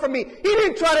you and for me. He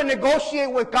didn't try to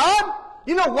negotiate with God.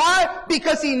 You know why?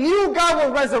 Because he knew God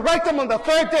would resurrect him on the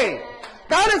third day.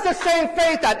 God is the same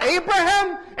faith that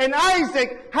Abraham and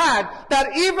Isaac had,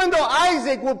 that even though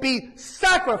Isaac will be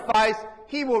sacrificed,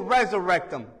 he will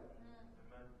resurrect him.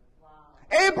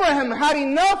 Abraham had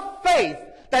enough faith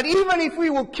that even if we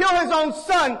will kill his own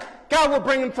son, God will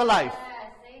bring him to life.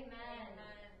 Yes, amen.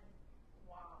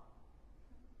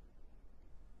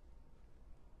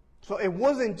 So it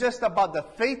wasn't just about the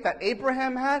faith that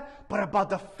Abraham had, but about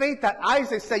the faith that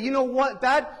Isaac said, you know what,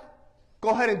 Dad? Go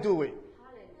ahead and do it.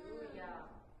 Hallelujah.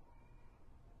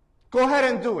 Go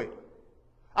ahead and do it.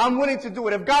 I'm willing to do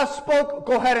it. If God spoke,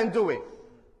 go ahead and do it.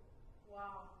 Wow.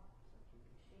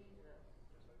 Jesus.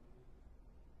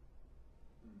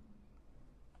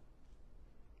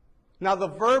 Now the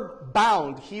verb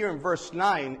bound here in verse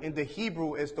 9 in the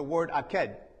Hebrew is the word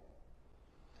aked.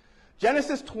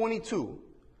 Genesis 22,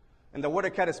 and the word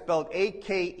aked is spelled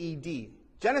A-K-E-D.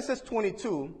 Genesis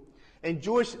 22 in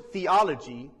Jewish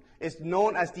theology is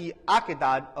known as the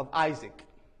Akedah of Isaac.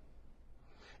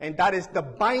 And that is the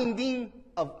binding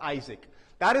of Isaac.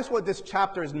 That is what this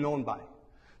chapter is known by.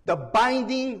 The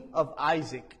binding of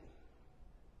Isaac.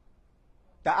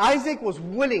 That Isaac was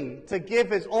willing to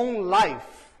give his own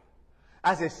life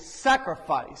as a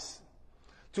sacrifice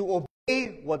to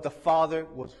obey what the Father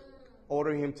was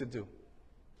ordering him to do.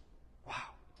 Wow.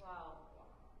 Wow.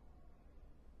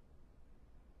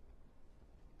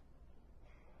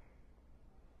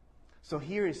 So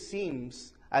here it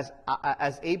seems, as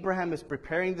Abraham is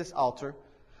preparing this altar,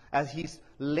 as he's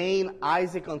laying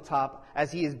Isaac on top, as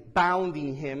he is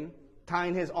bounding him,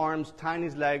 tying his arms, tying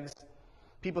his legs.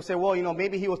 People say, well,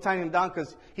 maybe he was tying him down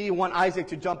because he didn't want Isaac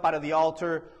to jump out of the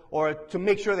altar or to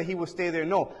make sure that he would stay there.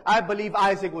 No, I believe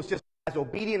Isaac was just as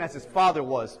obedient as his father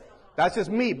was. That's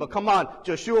just me, but come on,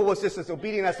 Joshua was just as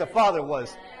obedient as the father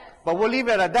was. But we'll leave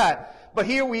it at that. But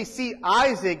here we see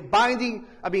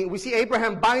we see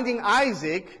Abraham binding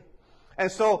Isaac,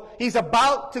 and so he's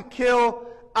about to kill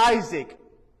Isaac.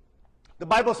 The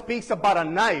Bible speaks about a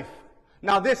knife.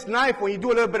 Now this knife, when you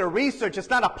do a little bit of research, it's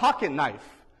not a pocket knife.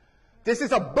 This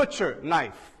is a butcher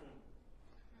knife.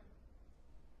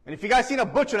 And if you guys seen a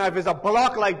butcher knife, it's a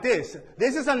block like this.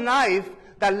 This is a knife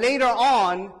that later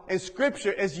on in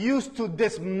Scripture is used to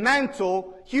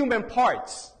dismantle human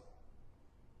parts.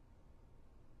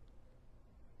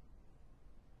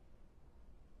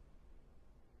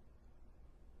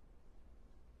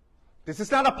 This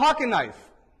is not a pocket knife.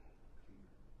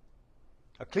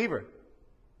 A cleaver.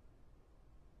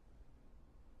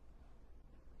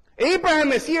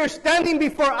 Abraham is here standing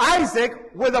before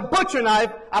Isaac with a butcher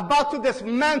knife about to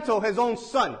dismantle his own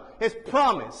son, his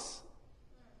promise.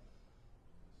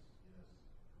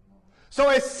 So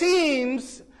it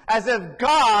seems as if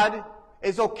God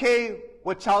is okay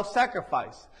with child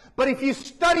sacrifice. But if you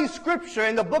study Scripture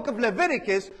in the book of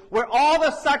Leviticus, where all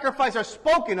the sacrifices are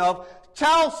spoken of,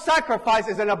 child sacrifice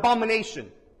is an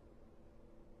abomination.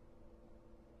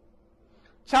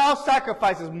 Child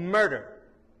sacrifice is murder.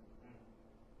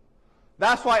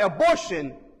 That's why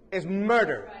abortion is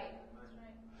murder.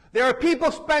 There are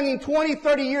people spending 20,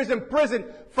 30 years in prison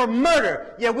for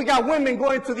murder. Yet we got women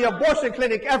going to the abortion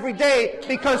clinic every day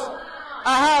because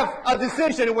I have a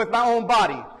decision with my own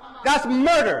body. That's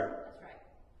murder. That's right.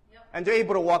 Yep. And they're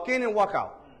able to walk in and walk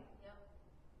out. Yep.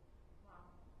 Wow.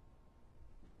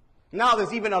 Now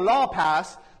there's even a law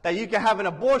passed that you can have an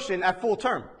abortion at full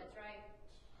term. That's right.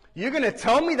 You're going to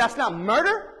tell me that's not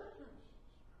murder?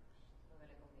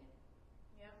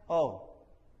 Yep. Oh,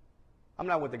 I'm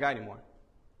not with the guy anymore.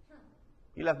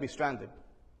 He left me stranded.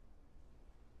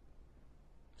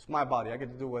 It's my body. I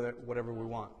get to do whatever we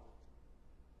want.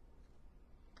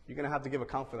 You're going to have to give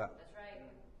account for that. That's right.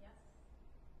 Yes.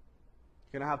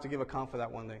 You're going to have to give account for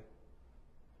that one day.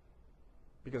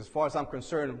 Because as far as I'm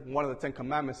concerned, one of the 10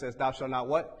 commandments says, thou shalt not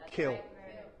what? That's Kill. Right.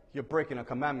 You're breaking a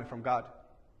commandment from God.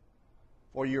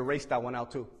 Or you erase that one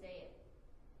out too. Say it.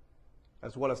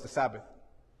 As well as the Sabbath.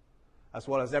 As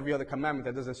well as every other commandment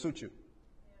that doesn't suit you.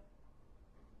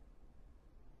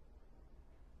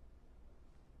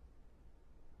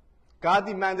 God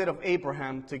demanded of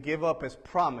Abraham to give up his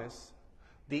promise,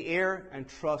 the heir, and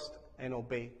trust and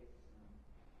obey.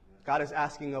 God is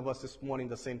asking of us this morning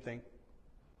the same thing.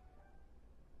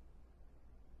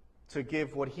 To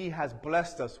give what he has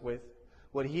blessed us with,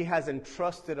 what he has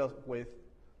entrusted us with,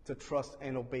 to trust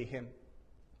and obey him.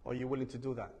 Are you willing to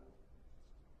do that?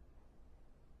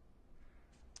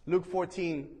 Luke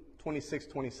 14, 26,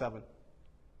 27.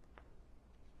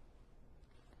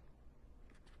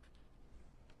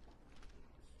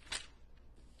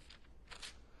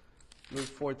 Luke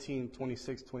 14,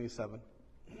 26, 27.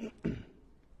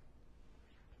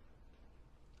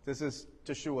 This is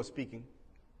Joshua speaking.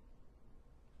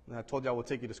 And I told you I would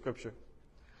take you to Scripture.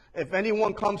 If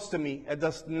anyone comes to me and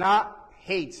does not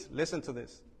hate, listen to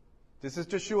this. This is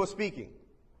Joshua speaking.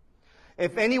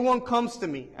 If anyone comes to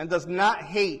me and does not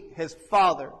hate his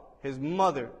father, his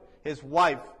mother, his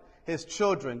wife, his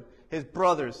children, his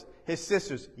brothers, his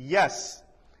sisters, yes,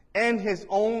 and his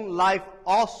own life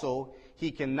also,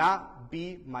 he cannot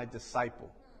be my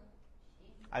disciple.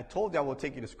 I told you I will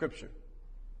take you to Scripture.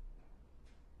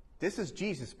 This is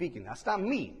Jesus speaking. That's not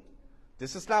me.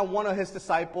 This is not one of his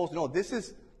disciples. No, this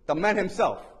is the man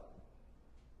himself.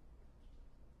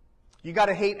 You got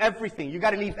to hate everything. You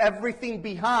got to leave everything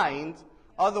behind.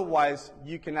 Otherwise,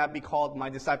 you cannot be called my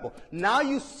disciple. Now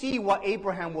you see what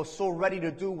Abraham was so ready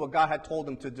to do, what God had told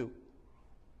him to do.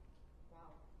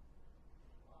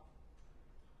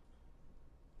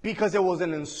 Because it was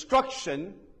an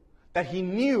instruction that he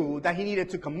knew that he needed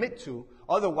to commit to.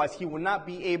 Otherwise, he would not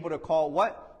be able to call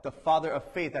what? The father of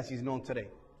faith as he's known today.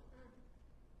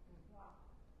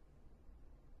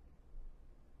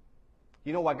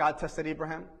 You know why God tested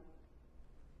Abraham?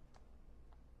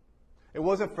 It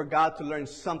wasn't for God to learn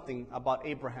something about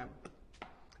Abraham.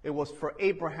 It was for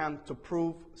Abraham to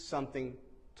prove something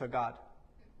to God.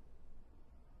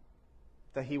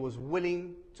 That he was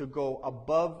willing to go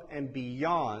above and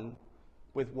beyond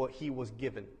with what he was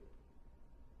given.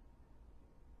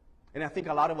 And I think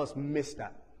a lot of us miss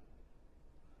that.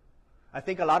 I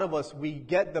think a lot of us, we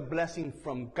get the blessing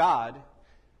from God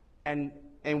and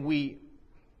we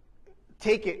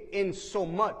take it in so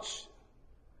much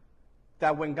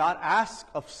that when God asks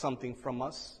of something from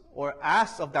us, or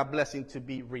asks of that blessing to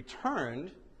be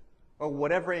returned, or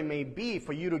whatever it may be,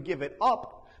 for you to give it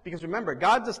up, because remember,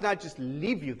 God does not just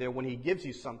leave you there when he gives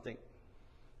you something.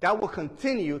 That will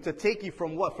continue to take you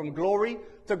from what? From glory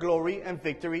to glory and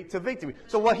victory to victory.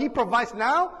 So what he provides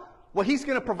now, what he's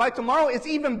going to provide tomorrow is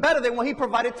even better than what he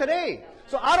provided today.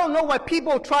 So I don't know why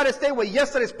people try to stay with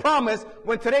yesterday's promise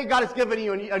when today God is giving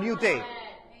you a new day. Amen.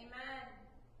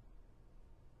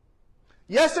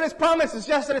 Yesterday's promise is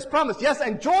yesterday's promise. Yes,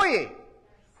 enjoy it.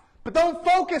 But don't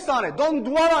focus on it. Don't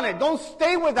dwell on it. Don't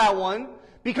stay with that one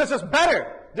because it's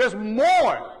better. There's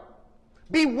more.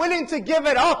 Be willing to give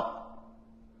it up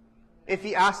if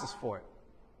he asks for it.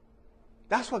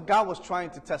 That's what God was trying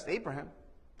to test Abraham,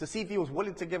 to see if he was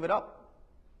willing to give it up.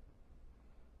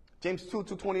 James 2,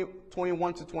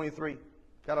 21 to 23.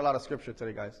 Got a lot of scripture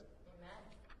today, guys. Amen.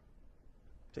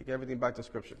 Take everything back to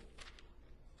scripture.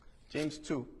 James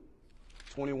 2,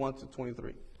 21 to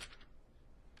 23.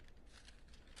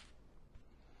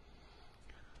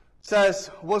 Says,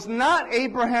 was not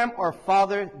Abraham our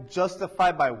father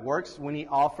justified by works when he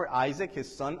offered Isaac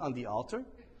his son on the altar?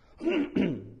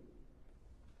 Do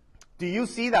you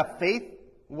see that faith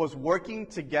was working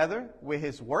together with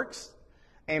his works,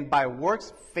 and by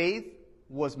works faith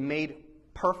was made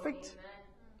perfect? Amen.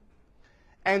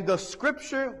 And the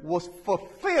scripture was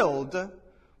fulfilled,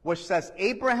 which says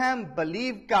Abraham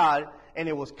believed God and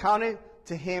it was counted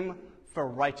to him for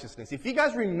righteousness. If you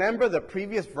guys remember the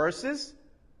previous verses,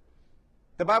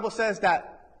 the Bible says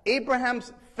that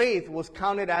Abraham's faith was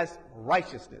counted as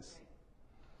righteousness.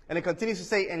 And it continues to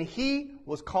say, and he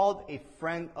was called a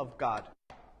friend of God.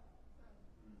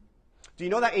 Do you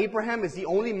know that Abraham is the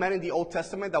only man in the Old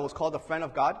Testament that was called a friend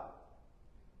of God?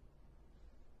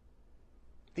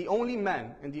 The only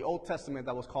man in the Old Testament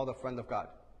that was called a friend of God.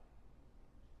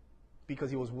 Because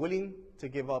he was willing to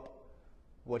give up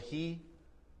what he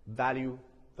valued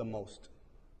the most,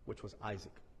 which was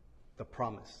Isaac, the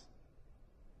promise,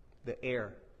 the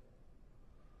heir,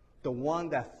 the one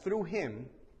that through him,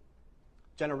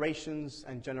 generations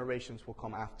and generations will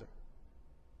come after.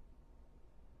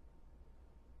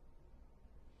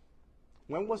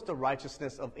 When was the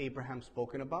righteousness of Abraham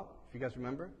spoken about? If you guys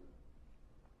remember?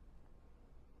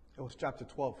 It was chapter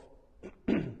 12.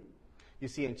 You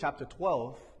see, in chapter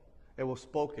 12, it was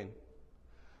spoken,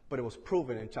 but it was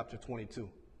proven in chapter 22.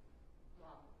 Wow.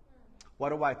 What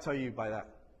do I tell you by that?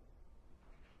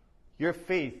 Your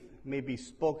faith may be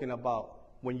spoken about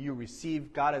when you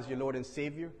receive God as your Lord and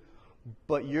Savior,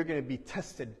 but you're going to be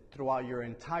tested throughout your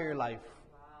entire life.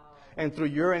 Wow. And through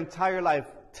your entire life,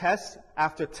 test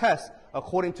after test,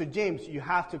 according to James, you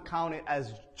have to count it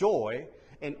as joy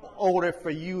in order for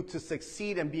you to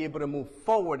succeed and be able to move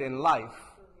forward in life.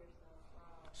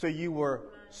 So you were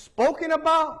spoken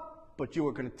about, but you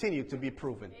will continue to be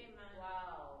proven. Amen. Wow.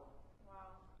 Wow.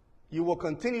 You will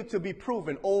continue to be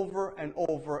proven over and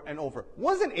over and over.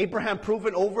 Wasn't Abraham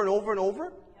proven over and over and over?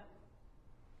 Yep.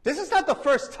 This is not the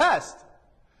first test,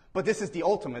 but this is the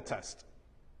ultimate test.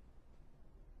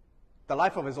 The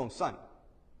life of his own son.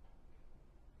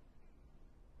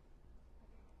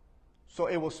 So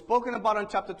it was spoken about in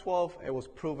chapter 12. It was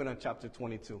proven in chapter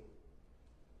 22.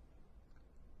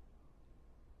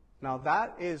 Now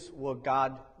that is what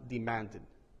God demanded.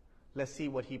 Let's see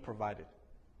what he provided.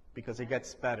 Because it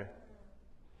gets better.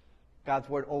 God's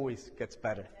word always gets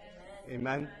better.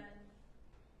 Amen.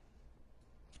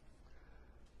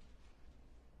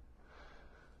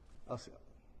 Amen.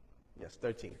 Yes,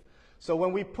 13. So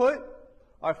when we put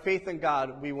our faith in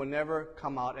God, we will never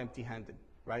come out empty-handed,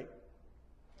 right?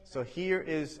 So here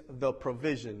is the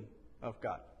provision of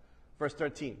God. Verse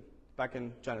 13, back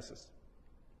in Genesis.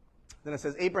 Then it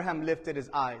says, Abraham lifted his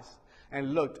eyes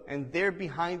and looked, and there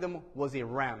behind them was a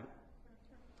ram,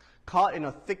 caught in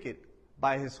a thicket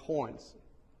by his horns.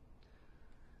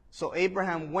 So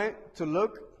Abraham went and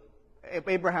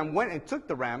took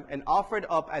the ram and offered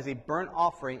up as a burnt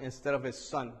offering instead of his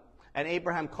son. And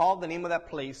Abraham called the name of that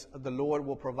place, the Lord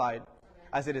will provide.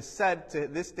 As it is said to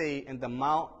this day, in the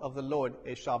mount of the Lord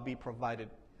it shall be provided.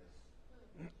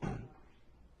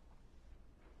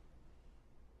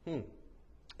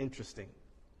 Interesting.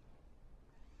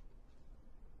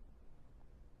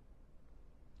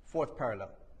 Fourth parallel.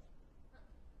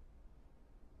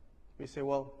 We say,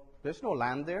 well, there's no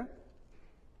lamb there.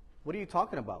 What are you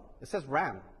talking about? It says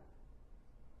ram.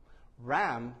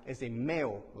 Ram is a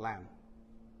male lamb.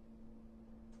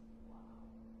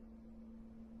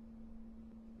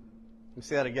 Let me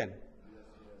say that again.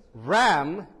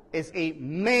 Ram is a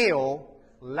male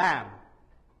lamb.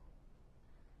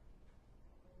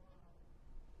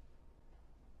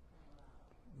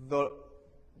 The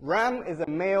ram is a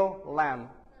male lamb.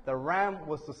 The ram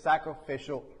was the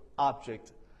sacrificial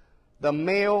object. The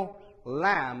male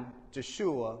lamb,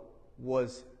 Joshua,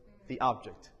 was the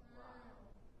object.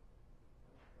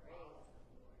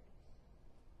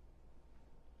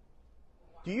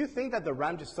 Do you think that the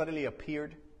ram just suddenly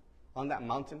appeared on that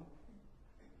mountain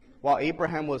while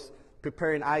Abraham was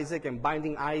preparing Isaac and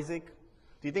binding Isaac?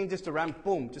 Do you think just the ram,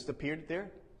 boom, just appeared there?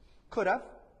 Could have.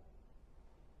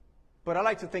 But I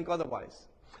like to think otherwise.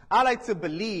 I like to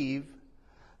believe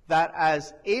that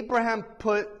as Abraham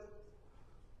put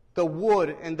the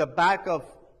wood in the back of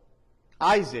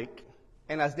Isaac,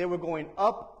 and as they were going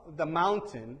up the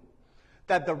mountain,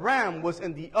 that the ram was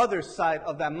in the other side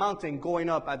of that mountain going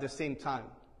up at the same time.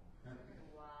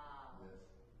 Wow.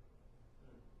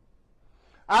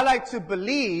 I like to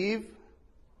believe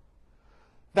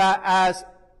that as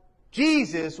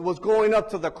Jesus was going up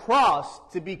to the cross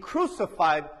to be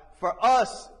crucified for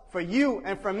us, for you,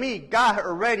 and for me, God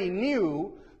already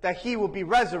knew that he would be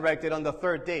resurrected on the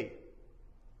third day.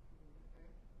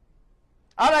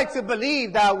 I like to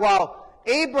believe that while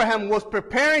Abraham was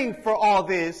preparing for all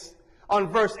this, on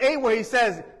verse 8 where he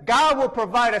says, God will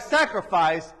provide a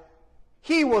sacrifice,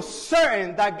 he was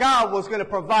certain that God was going to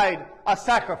provide a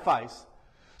sacrifice.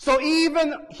 So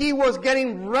even he was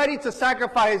getting ready to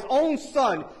sacrifice his own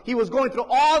son, he was going through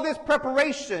all this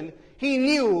preparation, he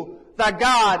knew that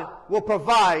God will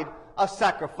provide a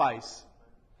sacrifice.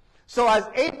 So as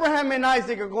Abraham and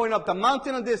Isaac are going up the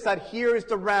mountain on this side, here is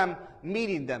the ram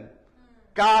meeting them.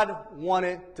 God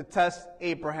wanted to test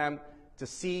Abraham to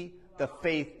see the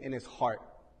faith in his heart.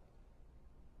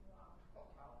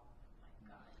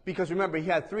 Because remember, he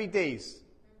had 3 days.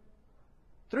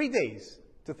 3 days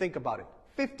to think about it.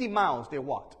 50 miles they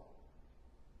walked.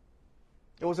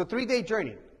 It was a 3-day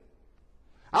journey.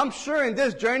 I'm sure in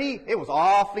this journey, it was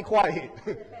awfully quiet.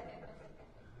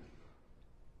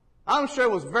 I'm sure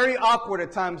it was very awkward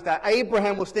at times that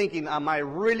Abraham was thinking, am I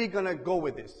really going to go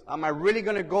with this? Am I really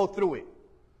going to go through it?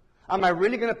 Am I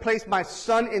really going to place my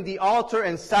son in the altar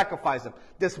and sacrifice him?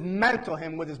 Dismantle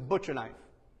him with his butcher knife?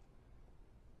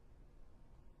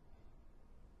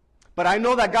 But I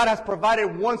know that God has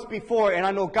provided once before, and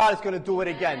I know God is going to do it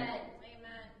again. Amen.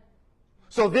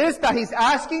 So this that he's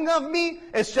asking of me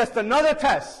is just another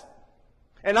test.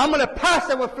 And I'm going to pass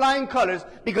it with flying colors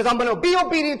because I'm going to be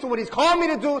obedient to what he's called me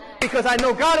to do because I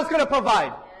know God is going to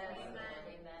provide.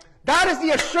 That is the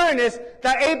assurance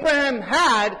that Abraham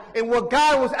had in what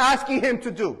God was asking him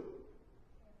to do.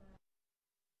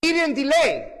 He didn't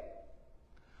delay.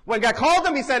 When God called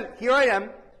him, he said, here I am.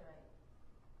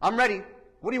 I'm ready.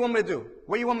 What do you want me to do?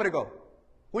 Where do you want me to go?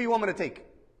 Who do you want me to take?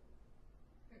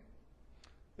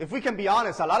 If we can be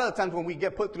honest, a lot of the times when we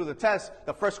get put through the test,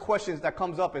 the first questions that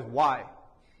comes up is why?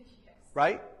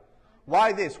 Right?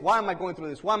 Why this? Why am I going through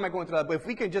this? Why am I going through that? But if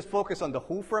we can just focus on the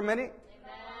who for a minute.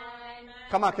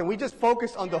 Come on, can we just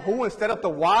focus on the who instead of the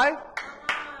why?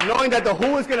 Knowing that the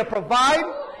who is going to provide.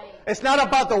 It's not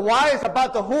about the why, it's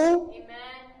about the who. Amen.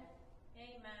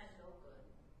 Amen. So good.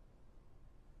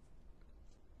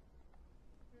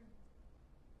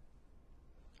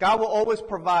 God will always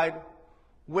provide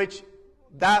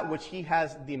that which he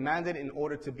has demanded in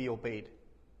order to be obeyed.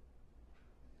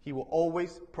 He will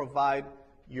always provide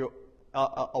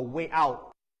a way out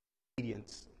of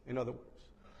obedience, in other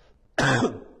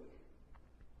words.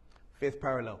 Fifth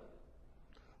parallel.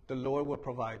 The Lord will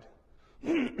provide.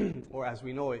 Or as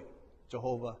we know it,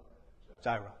 Jehovah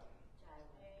Jireh.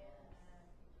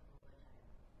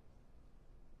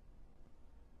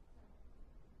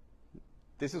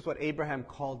 This is what Abraham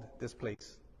called this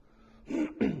place.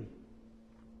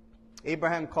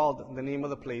 Abraham called the name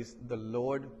of the place, the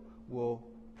Lord will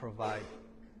provide.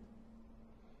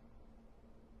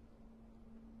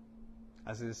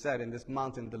 As it is said, in this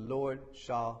mountain, the Lord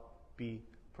shall be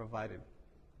provided.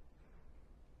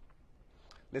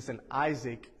 Listen,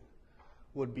 Isaac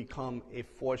would become a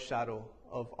foreshadow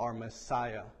of our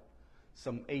Messiah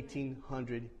some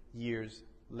 1,800 years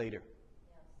later.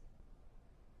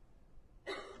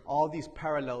 All these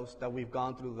parallels that we've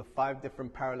gone through, the 5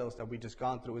 different parallels that we just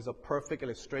gone through, is a perfect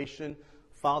illustration,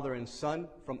 father and son,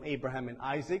 from Abraham and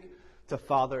Isaac to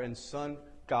father and son,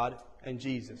 God and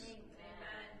Jesus. Amen.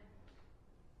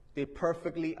 They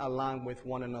perfectly align with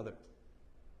one another.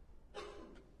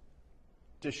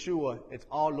 Yeshua, it's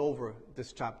all over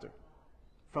this chapter,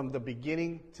 from the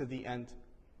beginning to the end.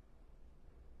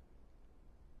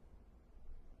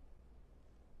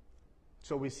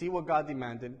 So we see what God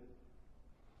demanded.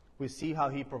 We see how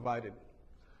he provided.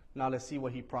 Now let's see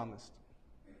what he promised.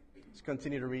 Let's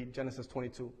continue to read Genesis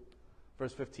 22,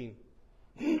 verse 15.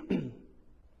 It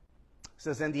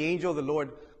says, and the angel of the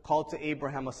Lord called to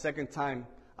Abraham a second time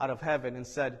out of heaven and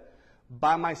said,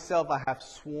 by myself I have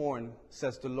sworn,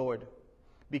 says the Lord,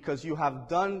 because you have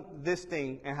done this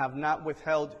thing and have not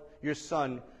withheld your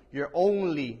son, your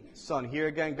only son. Here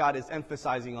again, God is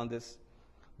emphasizing on this.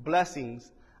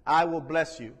 Blessings, I will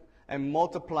bless you. And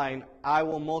multiplying, I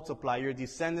will multiply your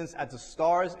descendants as the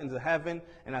stars in the heaven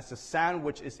and as the sand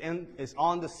which is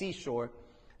on the seashore.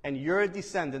 And your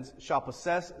descendants shall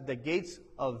possess the gates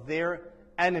of their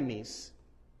enemies.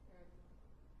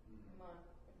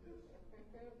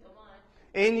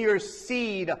 In your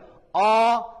seed,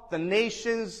 all the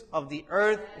nations of the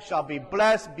earth shall be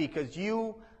blessed because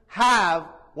you have,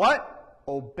 what?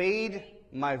 Obeyed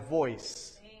my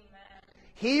voice.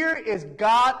 Here is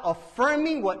God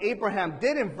affirming what Abraham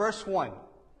did in verse 1.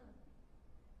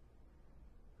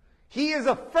 He is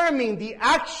affirming the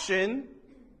action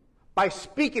by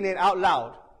speaking it out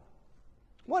loud.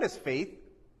 What is faith?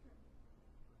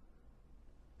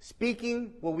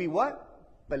 Speaking what we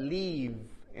what? Believe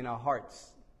in our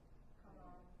hearts.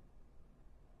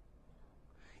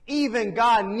 Even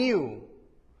God knew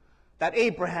that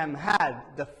Abraham had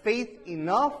the faith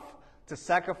enough to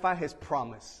sacrifice his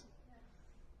promise.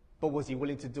 But was he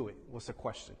willing to do it? Was the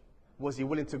question. Was he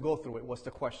willing to go through it? Was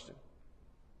the question.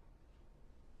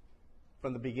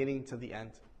 From the beginning to the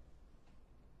end.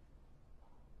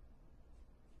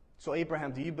 So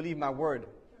Abraham, do you believe my word?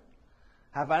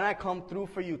 Have I not come through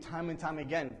for you time and time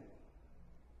again?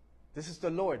 This is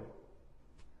the Lord.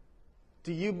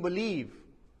 Do you believe?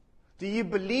 Do you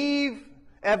believe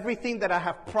everything that I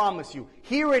have promised you?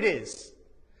 Here it is.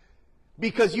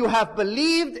 Because you have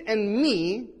believed in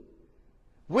me,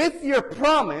 with your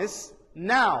promise,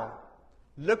 now,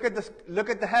 look at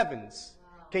the heavens.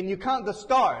 Wow. Can you count the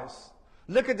stars?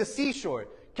 Look at the seashore.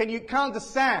 Can you count the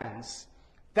sands?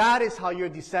 That is how your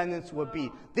descendants will be.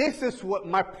 This is what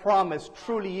my promise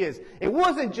truly is. It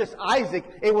wasn't just Isaac.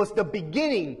 It was the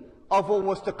beginning of what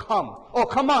was to come. Oh,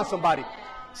 come on, somebody.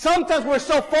 Sometimes we're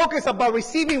so focused about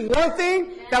receiving one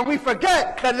thing that we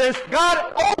forget that there's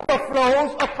God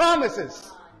overflows of promises.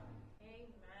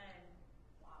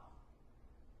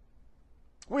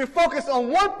 We focus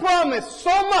on one promise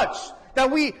so much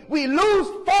that we lose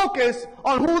focus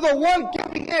on who the one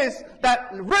giving is, that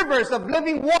rivers of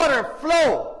living water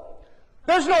flow.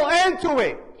 There's no end to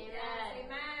it. Amen.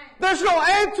 There's no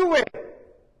end to it.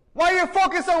 Why are you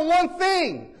focused on one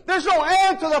thing? There's no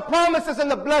end to the promises and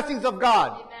the blessings of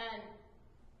God. Amen.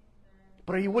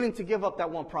 But are you willing to give up that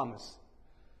one promise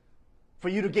for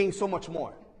you to gain so much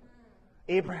more?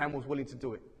 Abraham was willing to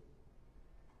do it.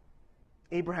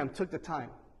 Abraham took the time.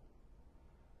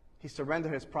 He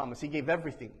surrendered his promise. He gave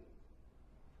everything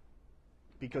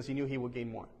because he knew he would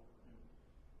gain more.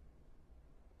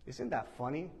 Isn't that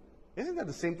funny? Isn't that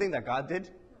the same thing that God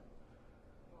did?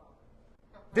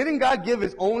 Didn't God give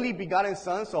his only begotten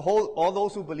son so all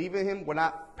those who believe in him will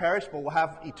not perish but will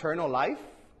have eternal life?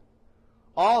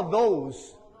 All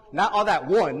those, not all that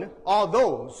one, all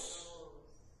those.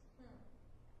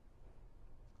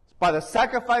 By the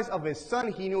sacrifice of his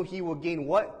son, he knew he would gain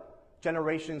what?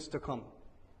 Generations to come.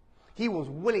 He was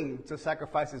willing to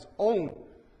sacrifice his own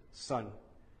son.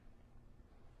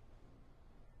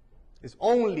 His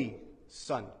only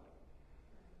son.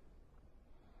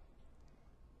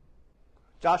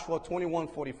 Joshua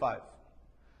 21:45.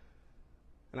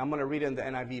 And I'm going to read it in the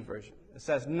NIV version. It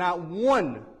says, not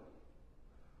one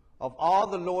of all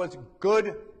the Lord's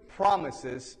good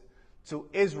promises to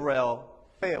Israel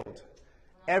failed.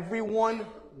 Everyone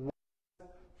was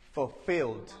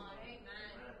fulfilled.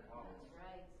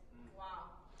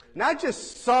 not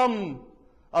just some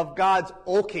of God's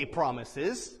okay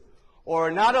promises,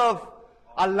 or not of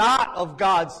a lot of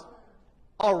God's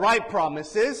alright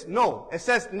promises. No, it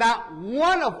says not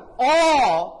one of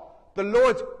all the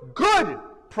Lord's good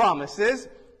promises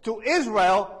to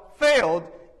Israel failed.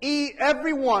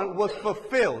 Every one was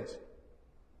fulfilled.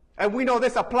 And we know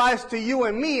this applies to you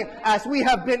and me as we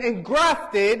have been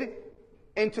engrafted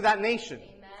into that nation.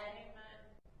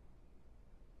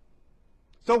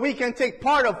 So we can take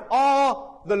part of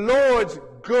all the Lord's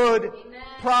good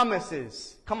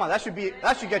promises. Come on, that should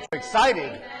get you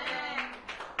excited.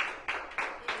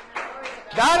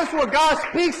 That is what God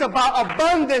speaks about,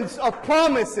 abundance of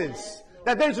promises.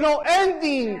 That there's no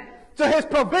ending to His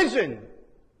provision.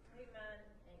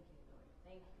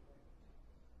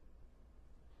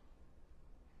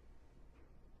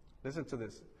 Listen to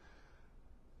this.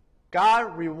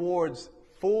 God rewards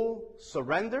full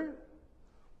surrender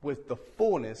with the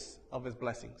fullness of His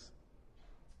blessings.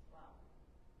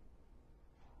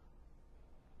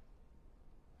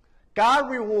 God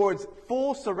rewards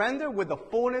full surrender with the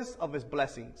fullness of His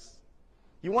blessings.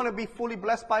 You want to be fully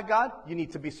blessed by God? You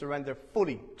need to be surrendered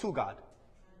fully to God.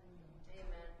 Amen.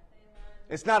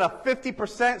 It's not a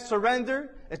 50%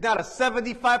 surrender. It's not a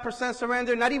 75%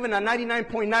 surrender. Not even a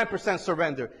 99.9%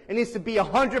 surrender. It needs to be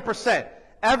 100%.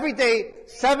 Every day,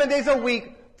 7 days a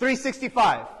week,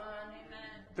 365.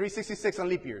 366 on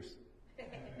leap years.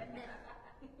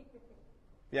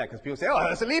 Yeah, because people say, oh,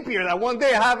 it's a leap year. That one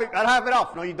day I'll have it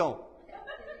off. No, you don't.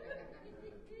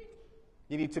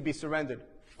 You need to be surrendered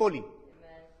fully.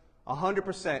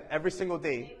 100% every single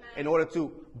day in order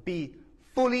to be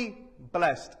fully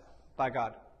blessed by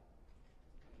God.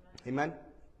 Amen.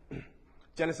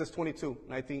 Genesis 22,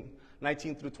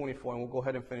 19 through 24. And we'll go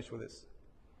ahead and finish with this.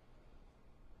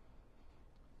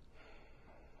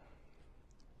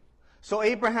 So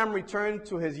Abraham returned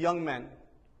to his young men,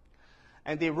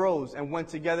 and they rose and went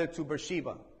together to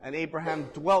Beersheba, and Abraham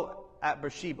dwelt at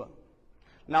Beersheba.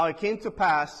 Now it came to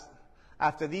pass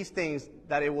after these things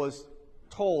that it was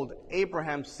told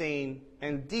Abraham, saying,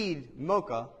 indeed,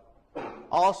 Milcah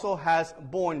also has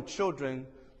borne children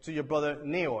to your brother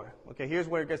Nahor. Okay, here's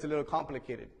where it gets a little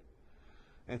complicated.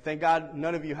 And thank God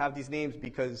none of you have these names,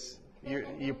 because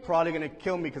you're probably going to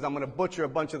kill me because I'm going to butcher a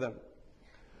bunch of them.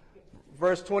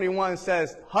 Verse 21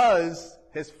 says, Huz,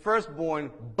 his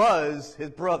firstborn, Buz, his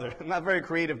brother. I'm not very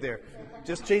creative there.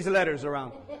 Just change the letters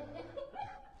around.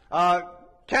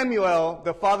 Kemuel,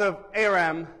 the father of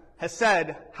Aram,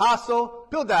 Hesed, Hassel,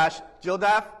 Pildash,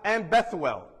 Jildaph, and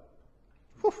Bethuel.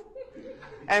 Whew.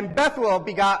 And Bethuel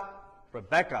begot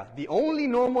Rebekah, the only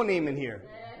normal name in here.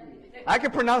 I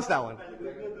can pronounce that one.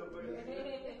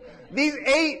 These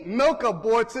 8 Milcah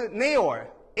bore to Nahor,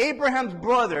 Abraham's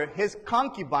brother, his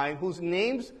concubine, whose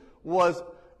names was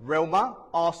Reumah,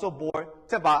 also bore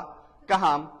Tebah,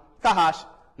 Gaham, Tahash,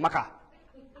 Makkah.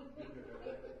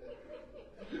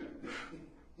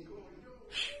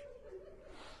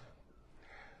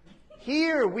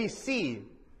 Here we see,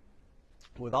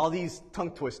 with all these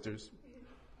tongue twisters,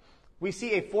 we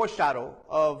see a foreshadow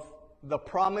of the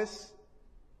promise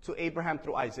to Abraham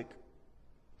through Isaac,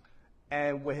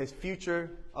 and with his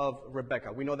future of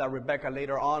Rebekah. We know that Rebekah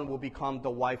later on will become the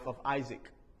wife of Isaac,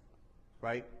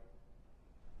 right?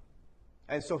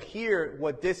 And so here,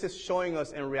 what this is showing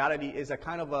us in reality is a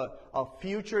kind of a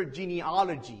future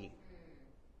genealogy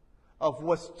of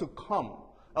what's to come,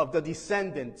 of the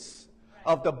descendants,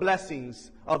 of the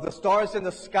blessings, of the stars in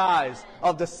the skies,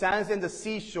 of the sands in the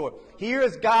seashore. Here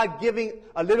is God giving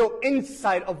a little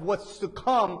insight of what's to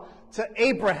come to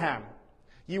Abraham.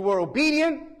 You were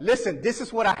obedient. Listen, this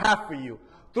is what I have for you.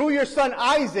 Through your son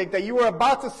Isaac that you were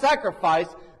about to sacrifice,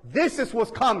 this is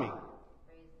what's coming.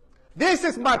 This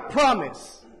is my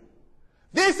promise.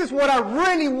 This is what I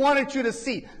really wanted you to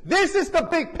see. This is the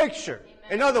big picture.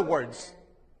 In other words,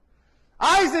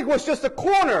 Isaac was just a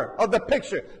corner of the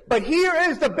picture. But here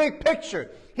is the big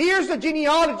picture. Here's the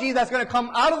genealogy that's going to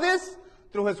come out of this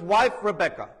through his wife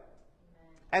Rebekah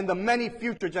and the many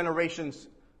future generations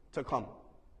to come.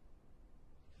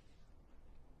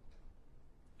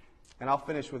 And I'll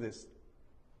finish with this.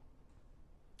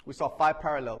 We saw 5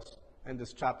 parallels in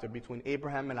this chapter between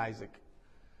Abraham and Isaac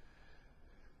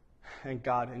and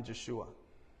God and Joshua.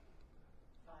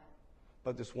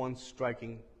 But there's one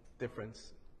striking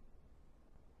difference.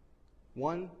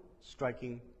 One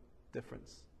striking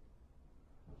difference.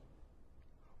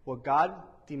 What God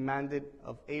demanded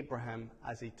of Abraham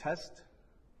as a test,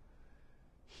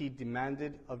 He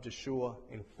demanded of Joshua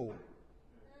in full.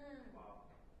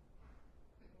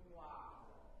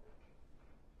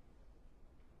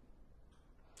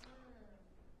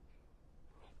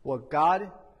 What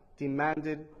God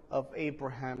demanded of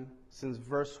Abraham since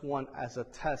verse 1 as a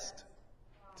test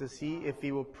to see if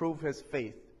he would prove his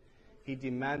faith. He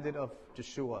demanded of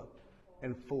Joshua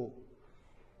in full.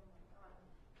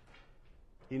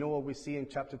 You know what we see in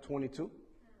chapter 22?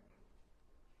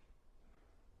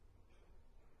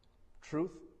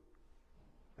 Truth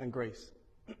and grace.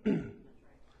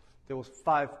 There was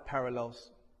 5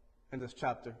 parallels in this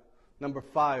chapter. Number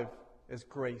 5 is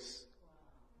grace.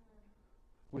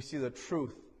 We see the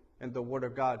truth in the Word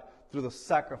of God through the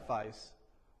sacrifice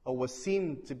of what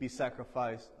seemed to be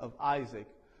sacrifice of Isaac,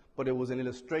 but it was an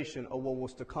illustration of what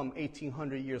was to come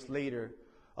 1800 years later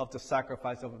of the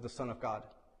sacrifice of the Son of God.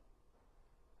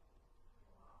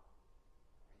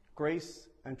 Grace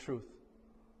and truth,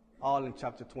 all in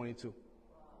chapter 22.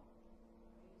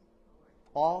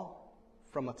 All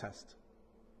from a test.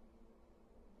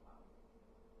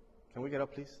 Can we get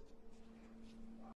up, please?